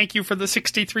all, thank you for the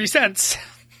 63 cents.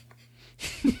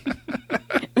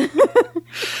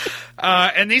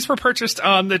 And these were purchased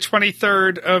on the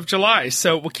 23rd of July,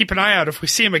 so we'll keep an eye out. If we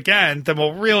see them again, then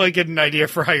we'll really get an idea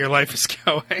for how your life is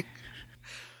going.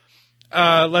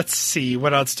 Let's see.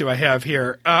 What else do I have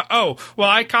here?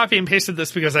 I copy and pasted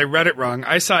this because I read it wrong.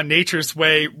 I saw Nature's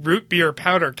Way root beer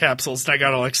powder capsules, and I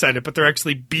got all excited, but they're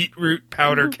actually beetroot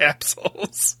powder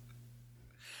capsules.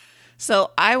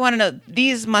 So I want to know,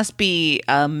 these must be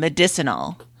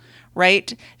medicinal,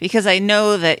 right? Because I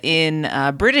know that in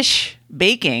British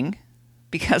baking,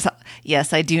 because,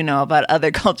 yes, I do know about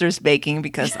other cultures' baking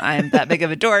because I'm that big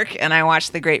of a dork and I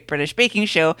watch the Great British Baking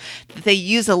Show, that they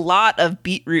use a lot of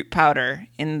beetroot powder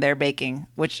in their baking,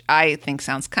 which I think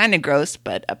sounds kind of gross,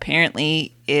 but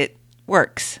apparently it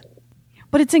works.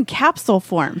 But it's in capsule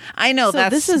form. I know. So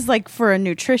this is like for a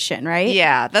nutrition, right?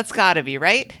 Yeah, that's got to be,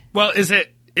 right? Well, is it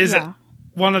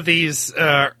one of these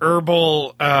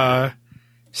herbal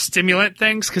stimulant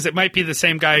things? Because it might be the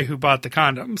same guy who bought the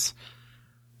condoms.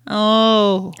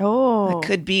 Oh, it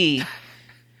could be.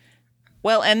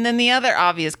 Well, and then the other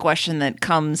obvious question that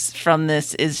comes from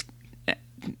this is,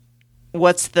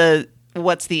 what's the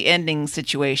ending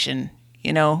situation?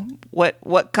 You know,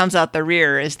 what comes out the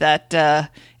rear? Is that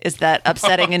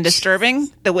upsetting and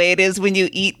disturbing the way it is when you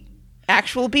eat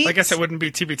actual beets? I guess it wouldn't be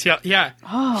TBTL. Yeah,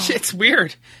 it's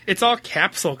weird. It's all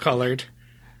capsule colored.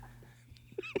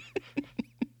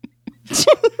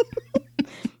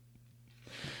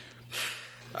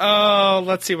 Oh,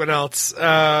 let's see what else.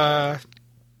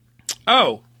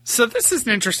 So this is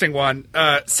an interesting one.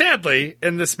 Sadly,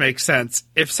 and this makes sense,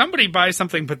 if somebody buys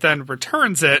something but then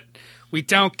returns it, we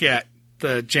don't get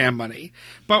the jam money.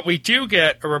 But we do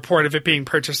get a report of it being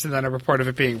purchased and then a report of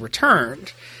it being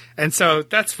returned. And so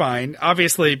that's fine,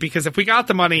 obviously, because if we got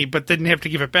the money but didn't have to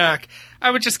give it back, I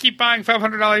would just keep buying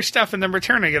 $500 stuff and then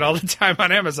returning it all the time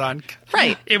on Amazon.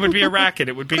 Right. It would be a racket.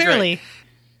 It would be Clearly. great.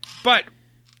 But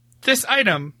this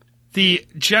item, the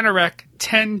Generac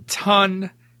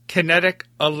 10-ton kinetic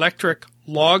electric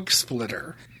log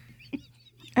splitter.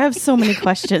 I have so many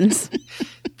questions.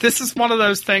 This is one of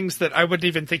those things that I wouldn't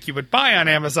even think you would buy on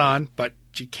Amazon, but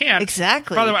you can't.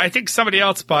 Exactly. By the way, I think somebody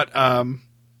else bought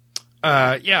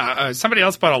somebody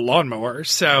else bought a lawnmower,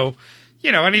 so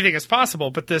anything is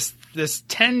possible. But this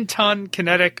 10-ton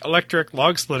kinetic electric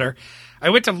log splitter, I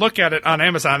went to look at it on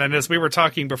Amazon, and as we were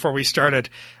talking before we started,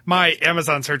 my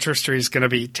Amazon search history is going to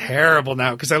be terrible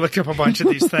now because I looked up a bunch of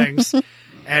these things.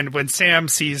 And when Sam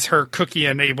sees her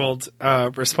cookie-enabled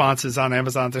responses on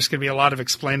Amazon, there's going to be a lot of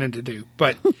explaining to do.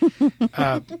 But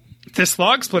this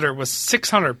log splitter was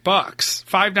 $600,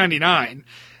 $5.99.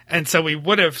 And so we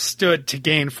would have stood to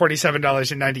gain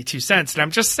 $47.92. And I'm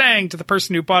just saying to the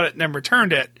person who bought it and then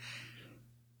returned it,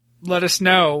 let us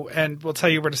know and we'll tell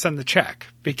you where to send the check,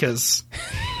 because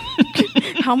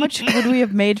how much would we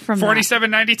have made from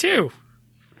 $47.92?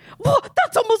 Whoa,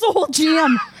 that's almost a whole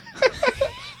jam.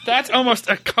 That's almost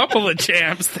a couple of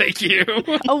jams, thank you.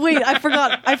 Oh wait, I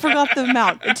forgot the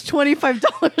amount. It's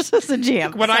 $25 as a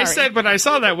jam. What I said when I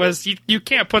saw that was you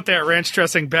can't put that ranch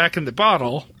dressing back in the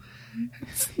bottle.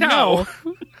 No.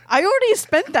 I already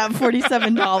spent that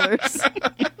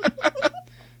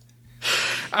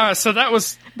 $47. So that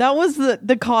was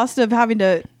the cost of having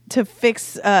to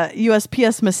fix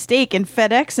USPS mistake in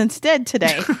FedEx instead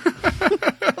today.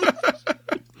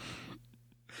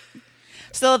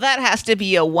 So that has to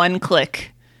be a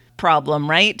one-click problem,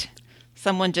 right?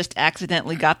 Someone just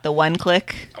accidentally got the one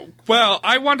click. Well,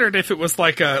 I wondered if it was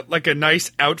like a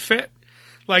nice outfit.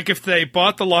 Like if they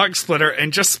bought the log splitter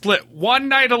and just split one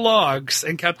night of logs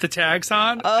and kept the tags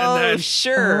on. Oh, and then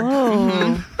sure.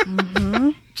 Oh. Mm-hmm.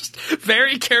 Just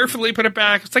very carefully put it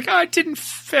back. It's like, oh, it didn't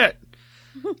fit.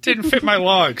 Didn't fit my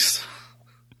logs.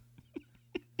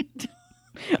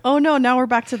 Oh no, now we're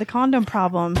back to the condom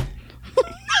problem.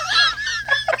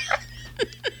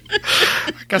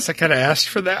 I guess I kind of asked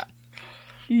for that.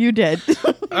 You did.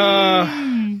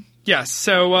 Yes,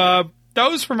 so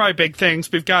those were my big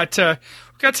things. We've got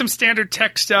some standard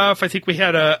tech stuff. I think we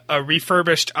had a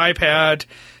refurbished iPad.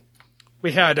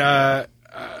 We had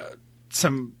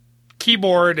some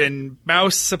keyboard and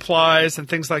mouse supplies and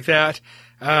things like that.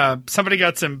 Somebody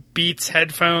got some Beats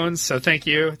headphones, so thank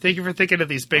you. Thank you for thinking of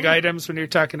these big items when you're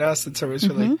talking to us. It's always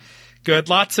really good.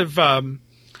 Lots of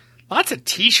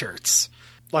T-shirts,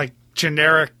 like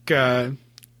generic.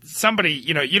 Somebody,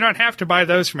 you don't have to buy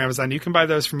those from Amazon. You can buy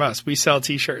those from us. We sell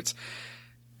T-shirts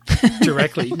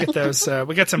directly. You can get those.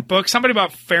 We got some books. Somebody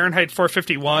bought Fahrenheit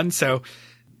 451, so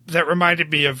that reminded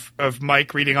me of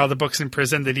Mike reading all the books in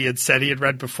prison that he had said he had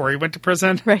read before he went to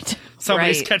prison. Right.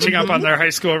 Somebody's Right. catching up on their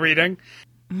high school reading.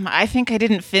 I think I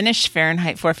didn't finish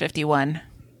Fahrenheit 451.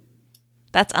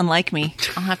 That's unlike me.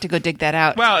 I'll have to go dig that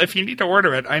out. Well, if you need to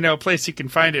order it, I know a place you can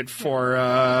find it for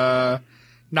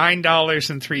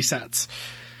 $9.03.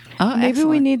 Oh, Maybe we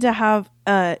excellent. need to have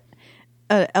a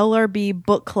LRB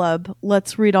book club.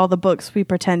 Let's read all the books we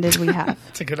pretended we have.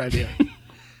 It's a good idea.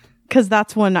 Because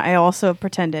that's one I also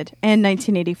pretended. And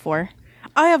 1984.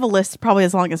 I have a list probably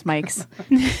as long as Mike's.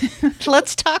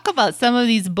 Let's talk about some of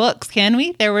these books, can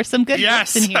we? There were some good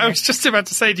Yes, books in here. I was just about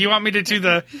to say, do you want me to do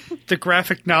the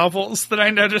graphic novels that I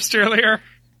noticed earlier?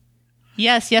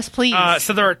 Yes, please.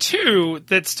 So there are two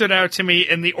that stood out to me,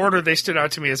 and the order they stood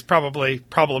out to me is probably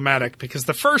problematic, because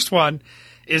the first one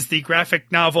is the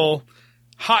graphic novel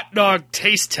Hot Dog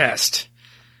Taste Test,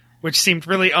 which seemed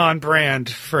really on brand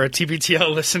for a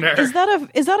TBTL listener. Is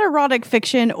that erotic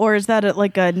fiction or is that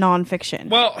like a nonfiction?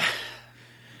 Well,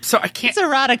 so I can't. It's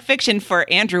erotic fiction for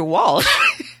Andrew Walsh.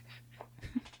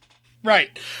 Right.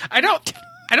 I don't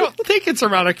think it's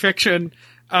erotic fiction,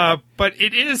 but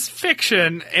it is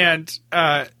fiction, and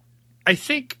I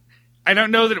don't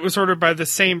know that it was ordered by the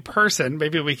same person.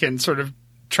 Maybe we can sort of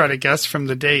try to guess from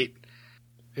the date.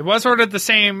 It was ordered the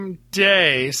same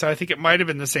day, so I think it might have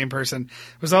been the same person.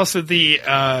 It was also the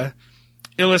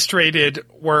illustrated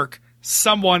work,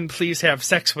 Someone Please Have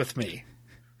Sex With Me.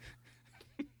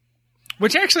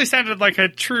 Which actually sounded like a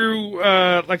true,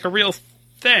 like a real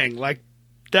thing. Like,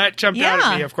 that jumped out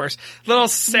at me, of course. A little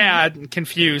sad and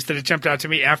confused that it jumped out to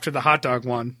me after the hot dog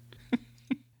one.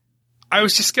 I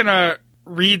was just going to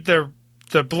read the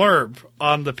blurb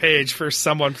on the page for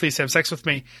Someone Please Have Sex With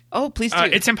Me. Oh, please do.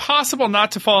 It's impossible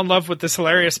not to fall in love with this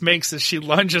hilarious minx as she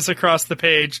lunges across the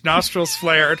page, nostrils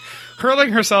flared,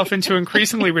 hurling herself into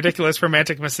increasingly ridiculous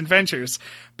romantic misadventures.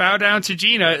 Bow down to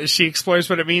Gina as she explores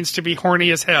what it means to be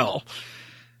horny as hell.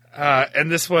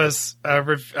 And this was a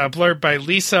blurb by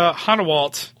Lisa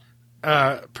Honewalt,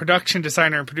 production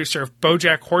designer and producer of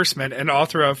BoJack Horseman and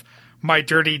author of My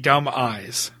Dirty Dumb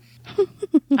Eyes.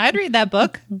 I'd read that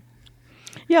book.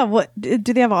 Yeah, what do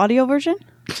they have an audio version?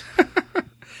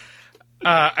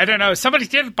 I don't know. Somebody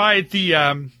did buy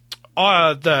the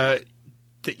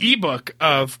ebook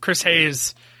of Chris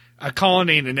Hayes' A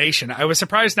Colony in a Nation. I was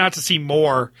surprised not to see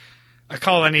more A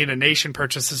Colony in a Nation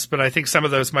purchases, but I think some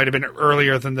of those might have been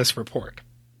earlier than this report.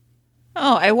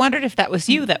 Oh, I wondered if that was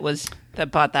you that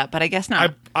bought that, but I guess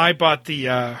not. I bought the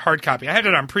hard copy. I had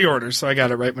it on pre-order, so I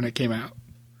got it right when it came out.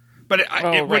 But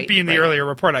it would be in the earlier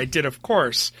report. I did, of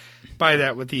course, buy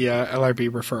that with the LRB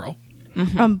referral.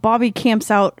 Mm-hmm. Bobby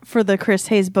camps out for the Chris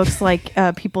Hayes books like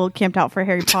people camped out for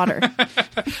Harry Potter.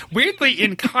 Weirdly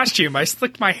in costume. I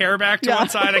slicked my hair back to one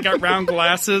side. I got round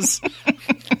glasses.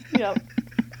 Yep.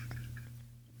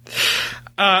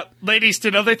 Ladies,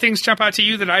 did other things jump out to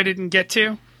you that I didn't get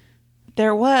to?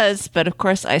 There was, but of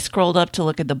course I scrolled up to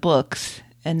look at the books,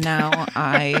 and now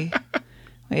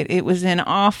it was in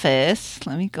Office.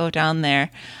 Let me go down there.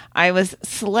 I was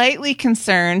slightly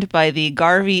concerned by the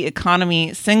Garvey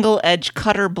Economy Single Edge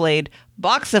Cutter Blade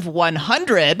box of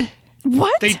 100.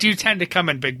 What? They do tend to come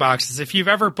in big boxes. If you've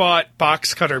ever bought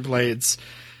box cutter blades,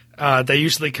 they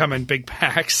usually come in big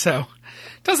packs, so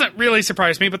it doesn't really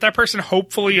surprise me, but that person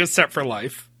hopefully is set for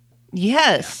life.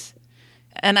 Yes. Yeah.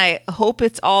 And I hope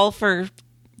it's all for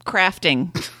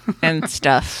crafting and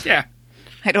stuff. Yeah.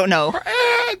 I don't know.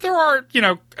 There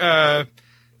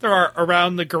are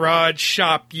around the garage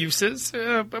shop uses.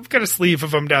 I've got a sleeve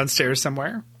of them downstairs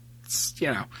somewhere. It's,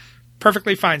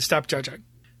 perfectly fine. Stop judging.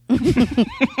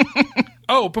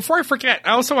 Oh, before I forget,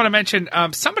 I also want to mention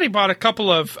somebody bought a couple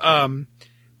of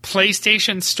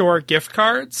PlayStation Store gift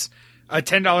cards, a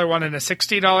 $10 one and a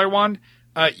 $60 one.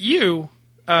 You,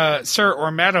 sir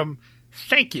or madam,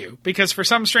 thank you, because for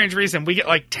some strange reason we get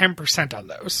like 10% on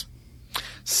those.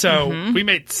 So we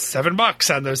made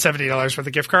 $7 on those $70 worth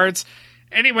of gift cards.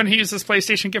 Anyone who uses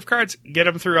PlayStation gift cards, get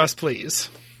them through us, please.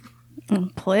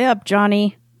 Play up,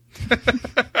 Johnny. I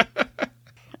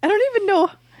don't even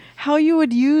know how you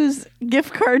would use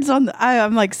gift cards on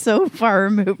I'm like so far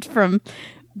removed from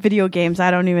video games.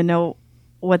 I don't even know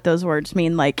what those words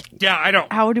mean. Like, yeah, I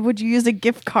don't. How would you use a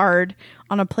gift card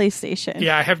on a PlayStation?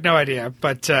 Yeah, I have no idea.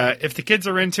 But if the kids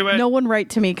are into it, no one write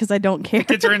to me because I don't care.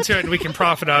 Kids are into it, and we can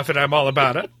profit off it. I'm all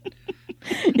about it.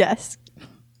 Yes.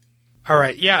 All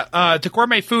right. Yeah. To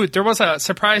gourmet food, there was a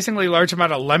surprisingly large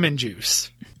amount of lemon juice.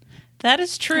 That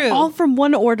is true. All from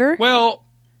one order? Well,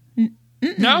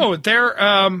 no, they're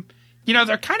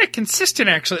they're kind of consistent.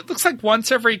 Actually, it looks like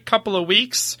once every couple of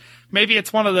weeks. Maybe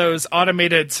it's one of those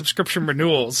automated subscription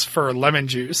renewals for lemon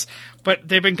juice, but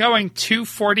they've been going 2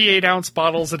 48-ounce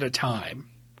bottles at a time.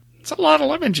 It's a lot of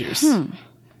lemon juice.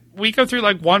 We go through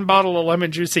like 1 bottle of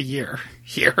lemon juice a year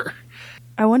here.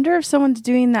 I wonder if someone's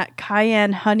doing that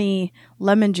cayenne honey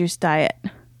lemon juice diet.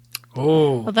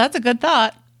 Oh, well, that's a good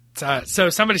thought. So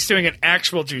somebody's doing an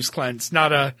actual juice cleanse,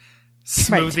 not a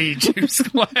smoothie juice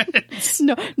cleanse.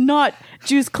 No, not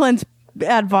juice cleanse,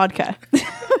 add vodka.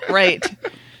 Right.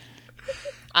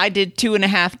 I did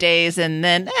 2.5 days, and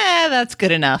then, that's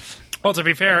good enough. Well, to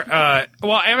be fair,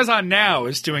 Amazon Now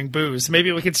is doing booze.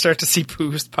 Maybe we can start to see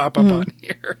booze pop up on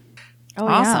here. Oh,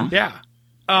 awesome. Yeah.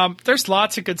 There's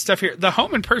lots of good stuff here. The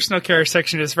home and personal care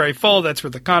section is very full. That's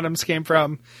where the condoms came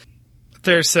from.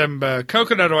 There's some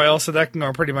coconut oil, so that can go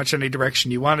in pretty much any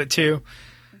direction you want it to.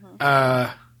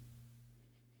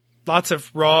 Lots of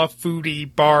raw,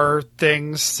 foodie bar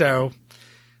things. So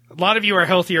a lot of you are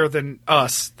healthier than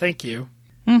us. Thank you.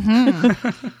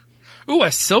 Ooh,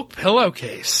 a silk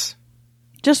pillowcase.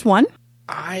 Just one?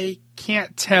 I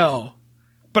can't tell.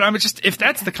 But I'm just, if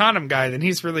that's the condom guy, then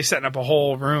he's really setting up a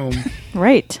whole room.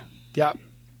 Right. Yep.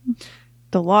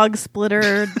 The log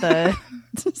splitter, the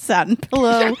satin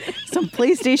pillow, some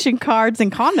PlayStation cards, and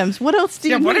condoms. What else do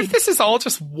you need? What if this is all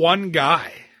just one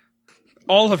guy?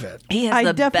 All of it. He has I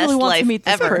the definitely best want life to meet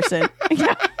this ever. person.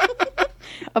 Yeah.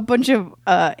 A bunch of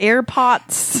air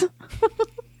pots.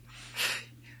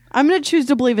 I'm going to choose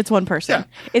to believe it's one person.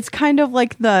 Yeah. It's kind of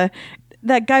like that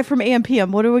guy from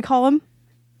AMPM. What do we call him?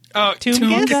 Oh,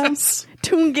 Toongas.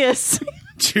 Toongas.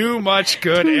 Too much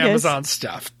good Toongas. Amazon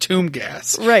stuff.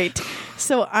 Toongas. Right.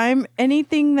 So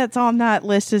anything that's on that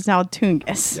list is now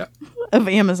Toongas of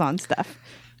Amazon stuff.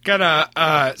 Got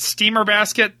a steamer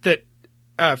basket that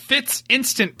fits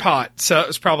Instant Pot, so it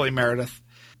was probably Meredith.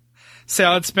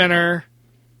 Salad spinner.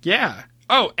 Yeah.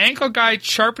 Oh, ankle guide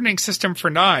sharpening system for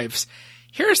knives.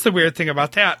 Here's the weird thing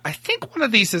about that. I think one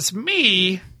of these is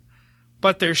me,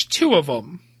 but there's 2 of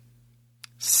them.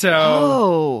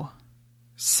 So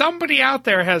somebody out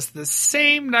there has the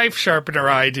same knife sharpener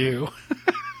I do.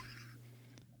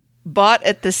 Bought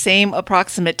at the same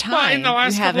approximate time. Well, in the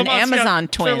last you have couple an of months, Amazon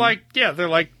twin. They're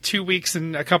like 2 weeks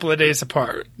and a couple of days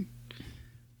apart.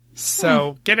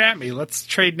 So get at me. Let's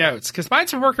trade notes. Because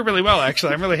mine's been working really well,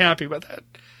 actually. I'm really happy with it.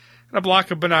 And a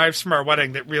block of knives from our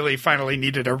wedding that really finally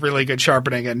needed a really good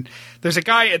sharpening. And there's a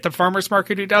guy at the farmer's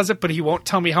market who does it, but he won't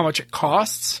tell me how much it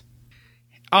costs.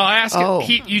 I'll ask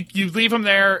him. You leave him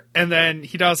there, and then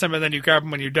he does them, and then you grab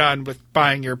them when you're done with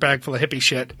buying your bag full of hippie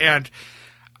shit. And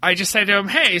I just say to him,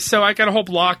 hey, so I got a whole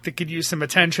block that could use some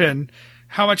attention.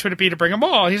 How much would it be to bring them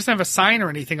all? He doesn't have a sign or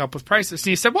anything up with prices. And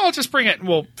he said, well, just bring it, and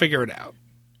we'll figure it out.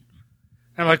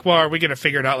 I'm like, well, are we going to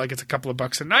figure it out like it's a couple of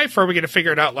bucks a knife, or are we going to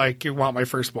figure it out like you want my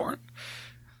firstborn?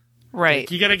 Right.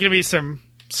 Like, you got to give me some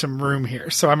room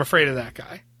here. So I'm afraid of that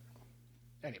guy.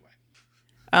 Anyway.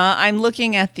 I'm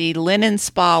looking at the Linen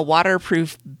Spa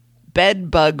waterproof bed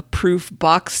bug proof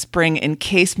box spring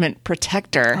encasement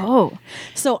protector. Oh,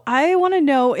 so I want to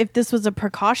know if this was a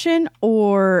precaution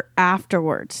or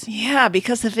afterwards. Yeah,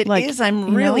 because if it is,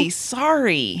 I'm really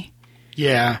sorry.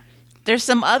 Yeah. There's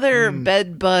some other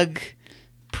bed bug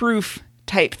proof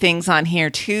type things on here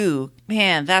too.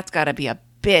 Man, that's got to be a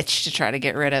bitch to try to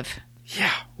get rid of.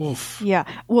 Yeah. Oof. Yeah.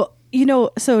 Well,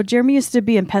 so Jeremy used to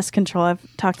be in pest control.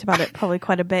 I've talked about it probably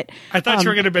quite a bit. I thought you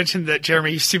were going to mention that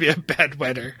Jeremy used to be a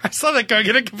bedwetter. I saw that going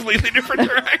in a completely different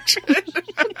direction.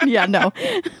 Yeah, no.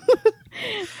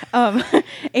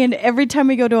 And every time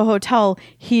we go to a hotel,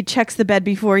 he checks the bed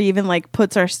before he even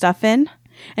puts our stuff in.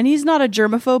 And he's not a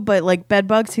germaphobe, but bed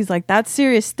bugs, he's like, that's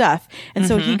serious stuff. And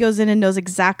so he goes in and knows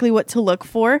exactly what to look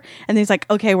for. And he's like,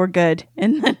 okay, we're good.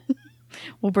 And then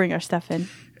we'll bring our stuff in.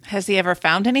 Has he ever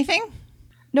found anything?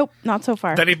 Nope, not so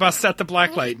far. Then he busts out the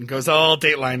black light and goes all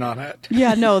Dateline on it.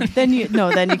 Yeah, then you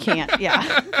can't.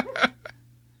 Yeah.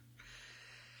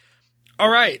 All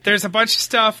right, there's a bunch of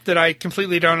stuff that I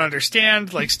completely don't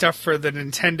understand, like stuff for the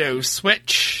Nintendo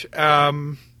Switch.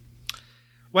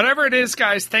 Whatever it is,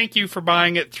 guys, thank you for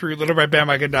buying it through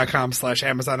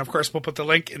littleredbandwagon.com/Amazon. Of course, we'll put the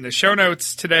link in the show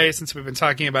notes today since we've been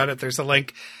talking about it. There's a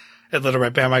link at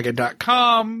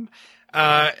littleredbandwagon.com.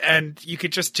 And you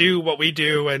could just do what we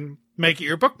do and make it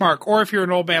your bookmark. Or if you're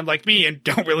an old man like me and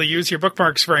don't really use your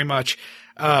bookmarks very much,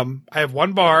 I have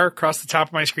one bar across the top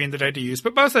of my screen that I do use.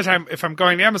 But most of the time, if I'm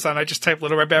going to Amazon, I just type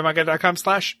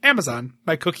littleredbandwagon.com/Amazon.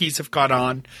 My cookies have caught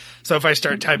on. So if I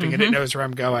start typing it, it knows where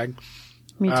I'm going.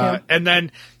 Me too. And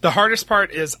then the hardest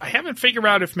part is I haven't figured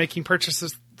out if making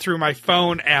purchases through my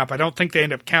phone app, I don't think they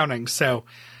end up counting. So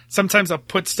sometimes I'll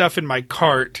put stuff in my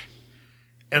cart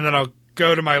and then I'll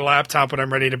go to my laptop when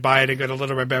I'm ready to buy it and go to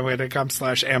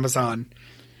littleredbandwagon.com/Amazon.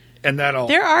 And that'll...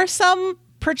 There are some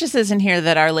purchases in here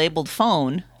that are labeled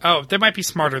phone. Oh, they might be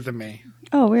smarter than me.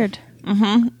 Oh, weird.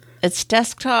 Mm-hmm. It's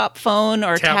desktop, phone,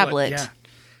 or tablet. Yeah.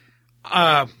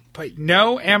 But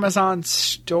no Amazon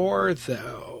store,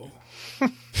 though.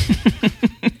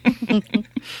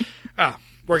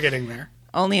 We're getting there.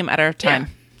 Only a matter of time. Yeah.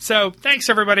 So thanks,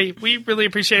 everybody. We really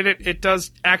appreciate it. It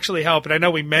does actually help. And I know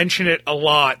we mention it a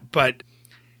lot, but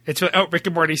it's Rick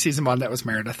and Morty season 1. That was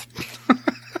Meredith.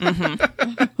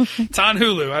 It's on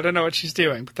Hulu. I don't know what she's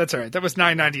doing, but that's all right. That was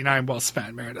 $9.99 well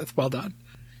spent, Meredith. Well done.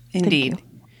 Indeed.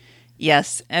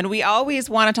 Yes. And we always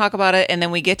want to talk about it, and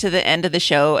then we get to the end of the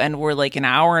show, and we're like an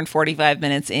hour and 45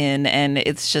 minutes in, and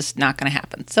it's just not going to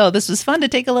happen. So this was fun to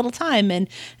take a little time and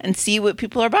see what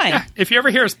people are buying. Yeah. If you ever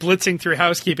hear us blitzing through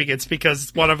housekeeping, it's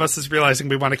because one of us is realizing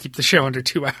we want to keep the show under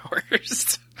 2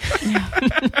 hours.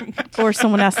 Or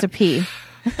someone has to pee.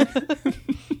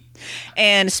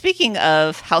 And speaking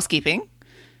of housekeeping,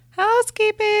 I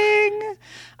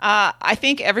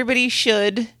think everybody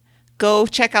should go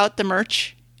check out the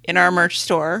merch in our merch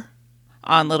store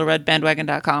on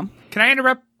littleredbandwagon.com. Can I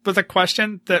interrupt with a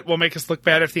question that will make us look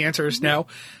bad if the answer is no?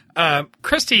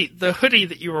 Christy, the hoodie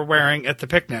that you were wearing at the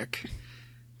picnic.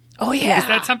 Oh, yeah. Is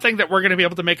that something that we're going to be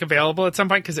able to make available at some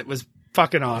point? Because it was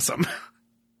fucking awesome.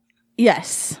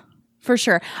 Yes, for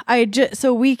sure.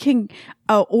 So we can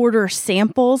order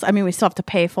samples. I mean, we still have to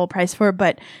pay full price for it,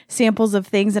 but samples of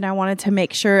things. And I wanted to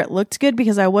make sure it looked good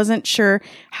because I wasn't sure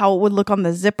how it would look on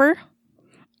the zipper.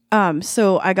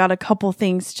 So I got a couple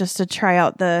things just to try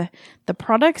out the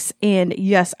products, and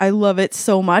yes, I love it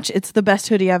so much. It's the best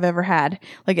hoodie I've ever had.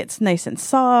 Like, it's nice and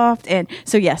soft, and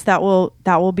so yes, that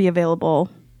will be available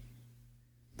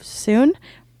soon,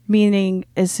 meaning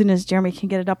as soon as Jeremy can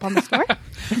get it up on the store.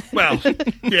 Well,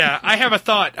 yeah, I have a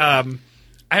thought. I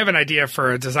have an idea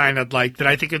for a design I'd like that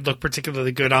I think would look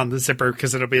particularly good on the zipper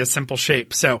because it'll be a simple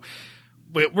shape. So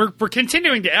we're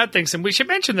continuing to add things, and we should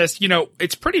mention this. You know,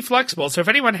 it's pretty flexible. So if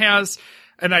anyone has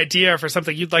an idea for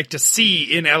something you'd like to see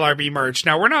in LRB merch,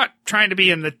 now we're not trying to be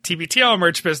in the TBTL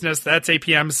merch business. That's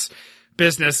APM's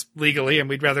business legally, and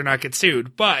we'd rather not get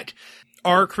sued. But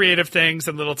our creative things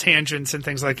and little tangents and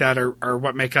things like that are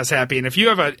what make us happy. And if you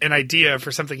have an idea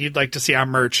for something you'd like to see on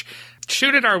merch,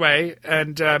 shoot it our way,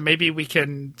 and maybe we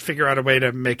can figure out a way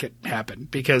to make it happen,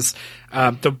 because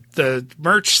the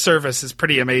merch service is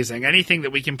pretty amazing. Anything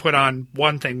that we can put on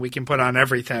one thing, we can put on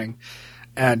everything.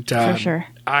 And for sure.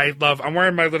 I'm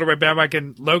wearing my Little Red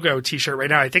Bandwagon logo t-shirt right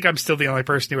now. I think I'm still the only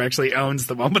person who actually owns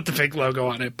the one with the big logo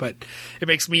on it, but it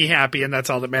makes me happy, and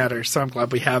that's all that matters. So I'm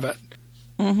glad we have it.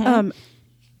 Mm-hmm.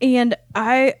 And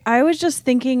I was just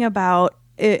thinking about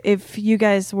if you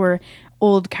guys were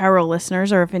old Cairo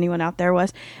listeners, or if anyone out there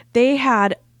was, they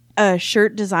had a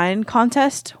shirt design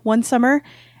contest one summer,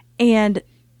 and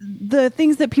the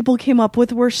things that people came up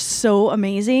with were so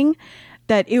amazing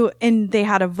and they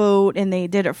had a vote, and they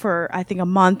did it for, I think, a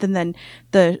month, and then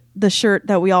the shirt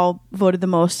that we all voted the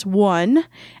most won,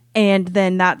 and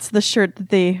then that's the shirt that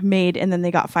they made, and then they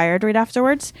got fired right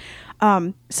afterwards.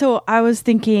 So I was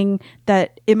thinking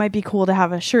that it might be cool to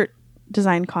have a shirt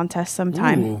design contest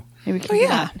sometime. Ooh. Maybe we can do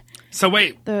that. So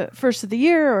wait, the first of the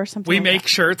year or something. We like make that.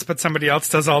 shirts, but somebody else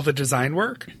does all the design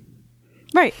work?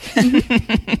 Right.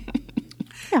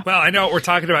 Yeah. Well, I know what we're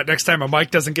talking about next time a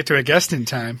Mike doesn't get to a guest in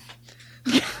time.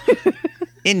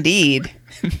 Indeed.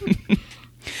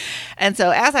 And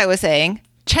so, as I was saying,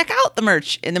 check out the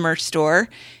merch in the merch store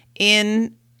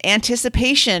in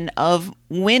anticipation of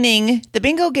winning the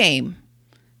bingo game.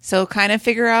 So kind of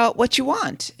figure out what you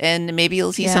want, and maybe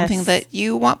you'll see something that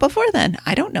you want before then.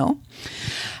 I don't know.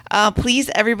 Please,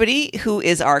 everybody who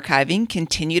is archiving,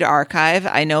 continue to archive.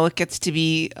 I know it gets to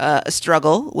be a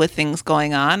struggle with things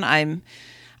going on. I'm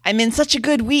in such a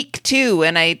good week, too,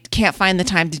 and I can't find the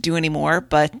time to do any more,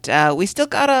 but we still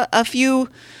got a few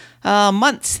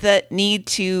months that need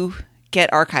to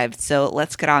get archived, so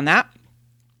let's get on that.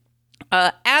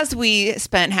 As we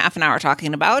spent half an hour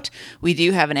talking about, we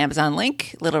do have an Amazon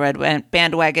link,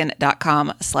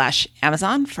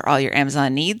 littleredbandwagon.com/Amazon for all your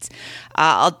Amazon needs.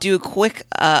 I'll do a quick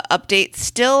update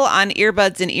still on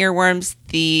earbuds and earworms.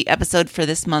 The episode for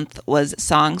this month was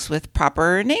songs with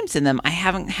proper names in them. I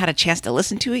haven't had a chance to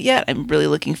listen to it yet. I'm really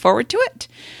looking forward to it.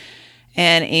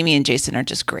 And Amy and Jason are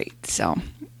just great. So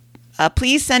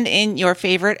please send in your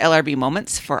favorite LRB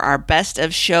moments for our best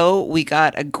of show. We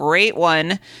got a great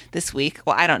one this week.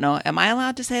 Well, I don't know. Am I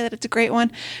allowed to say that it's a great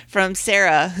one? From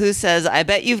Sarah, who says, I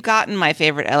bet you've gotten my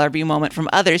favorite LRB moment from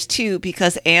others too,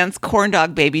 because Anne's corn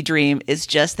dog baby dream is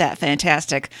just that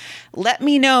fantastic. Let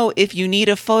me know if you need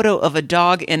a photo of a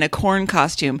dog in a corn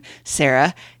costume.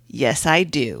 Sarah, yes, I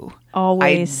do.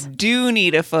 Always. I do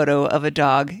need a photo of a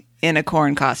dog in a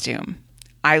corn costume.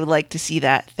 I would like to see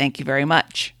that. Thank you very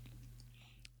much.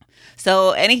 So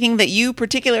anything that you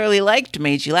particularly liked,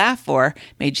 made you laugh, or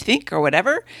made you think, or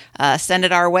whatever, send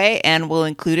it our way, and we'll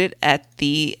include it at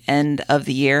the end of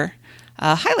the year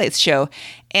highlights show.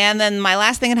 And then my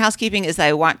last thing in housekeeping is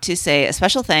I want to say a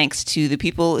special thanks to the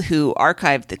people who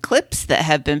archived the clips that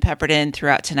have been peppered in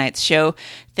throughout tonight's show.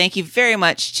 Thank you very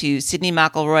much to Sydney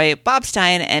McElroy, Bob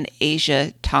Stein, and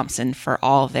Asia Thompson for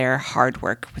all their hard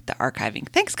work with the archiving.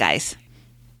 Thanks, guys.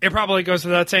 It probably goes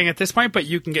without saying at this point, but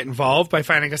you can get involved by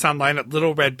finding us online at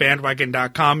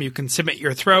littleredbandwagon.com. You can submit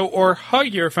your throw or hug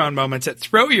your phone moments at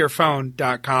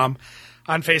throwyourphone.com.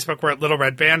 On Facebook, we're at Little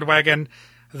Red Bandwagon.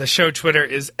 The show Twitter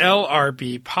is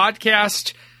LRB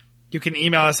Podcast. You can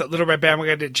email us at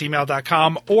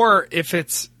littleredbandwagon@gmail.com, or if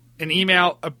it's an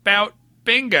email about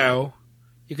bingo,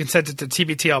 you can send it to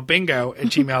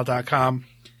tbtlbingo@gmail.com.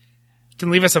 You can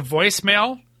leave us a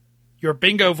voicemail. Your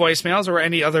bingo voicemails or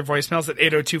any other voicemails at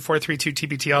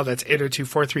 802-432-TBTL. That's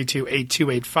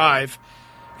 802-432-8285.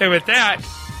 And with that,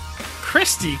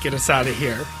 Christy, get us out of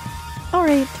here. All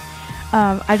right.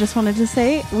 I just wanted to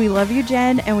say we love you,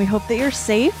 Jen, and we hope that you're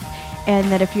safe,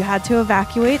 and that if you had to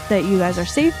evacuate, that you guys are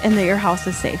safe and that your house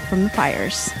is safe from the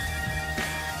fires.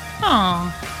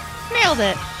 Aw, nailed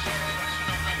it.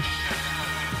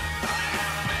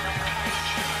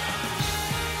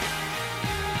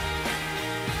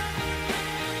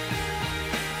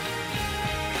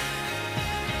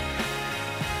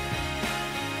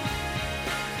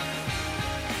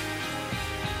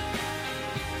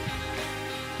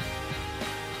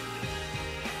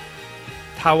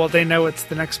 How will they know it's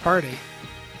the next party?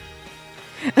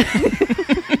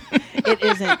 It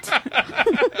isn't.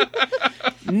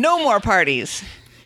 No more parties.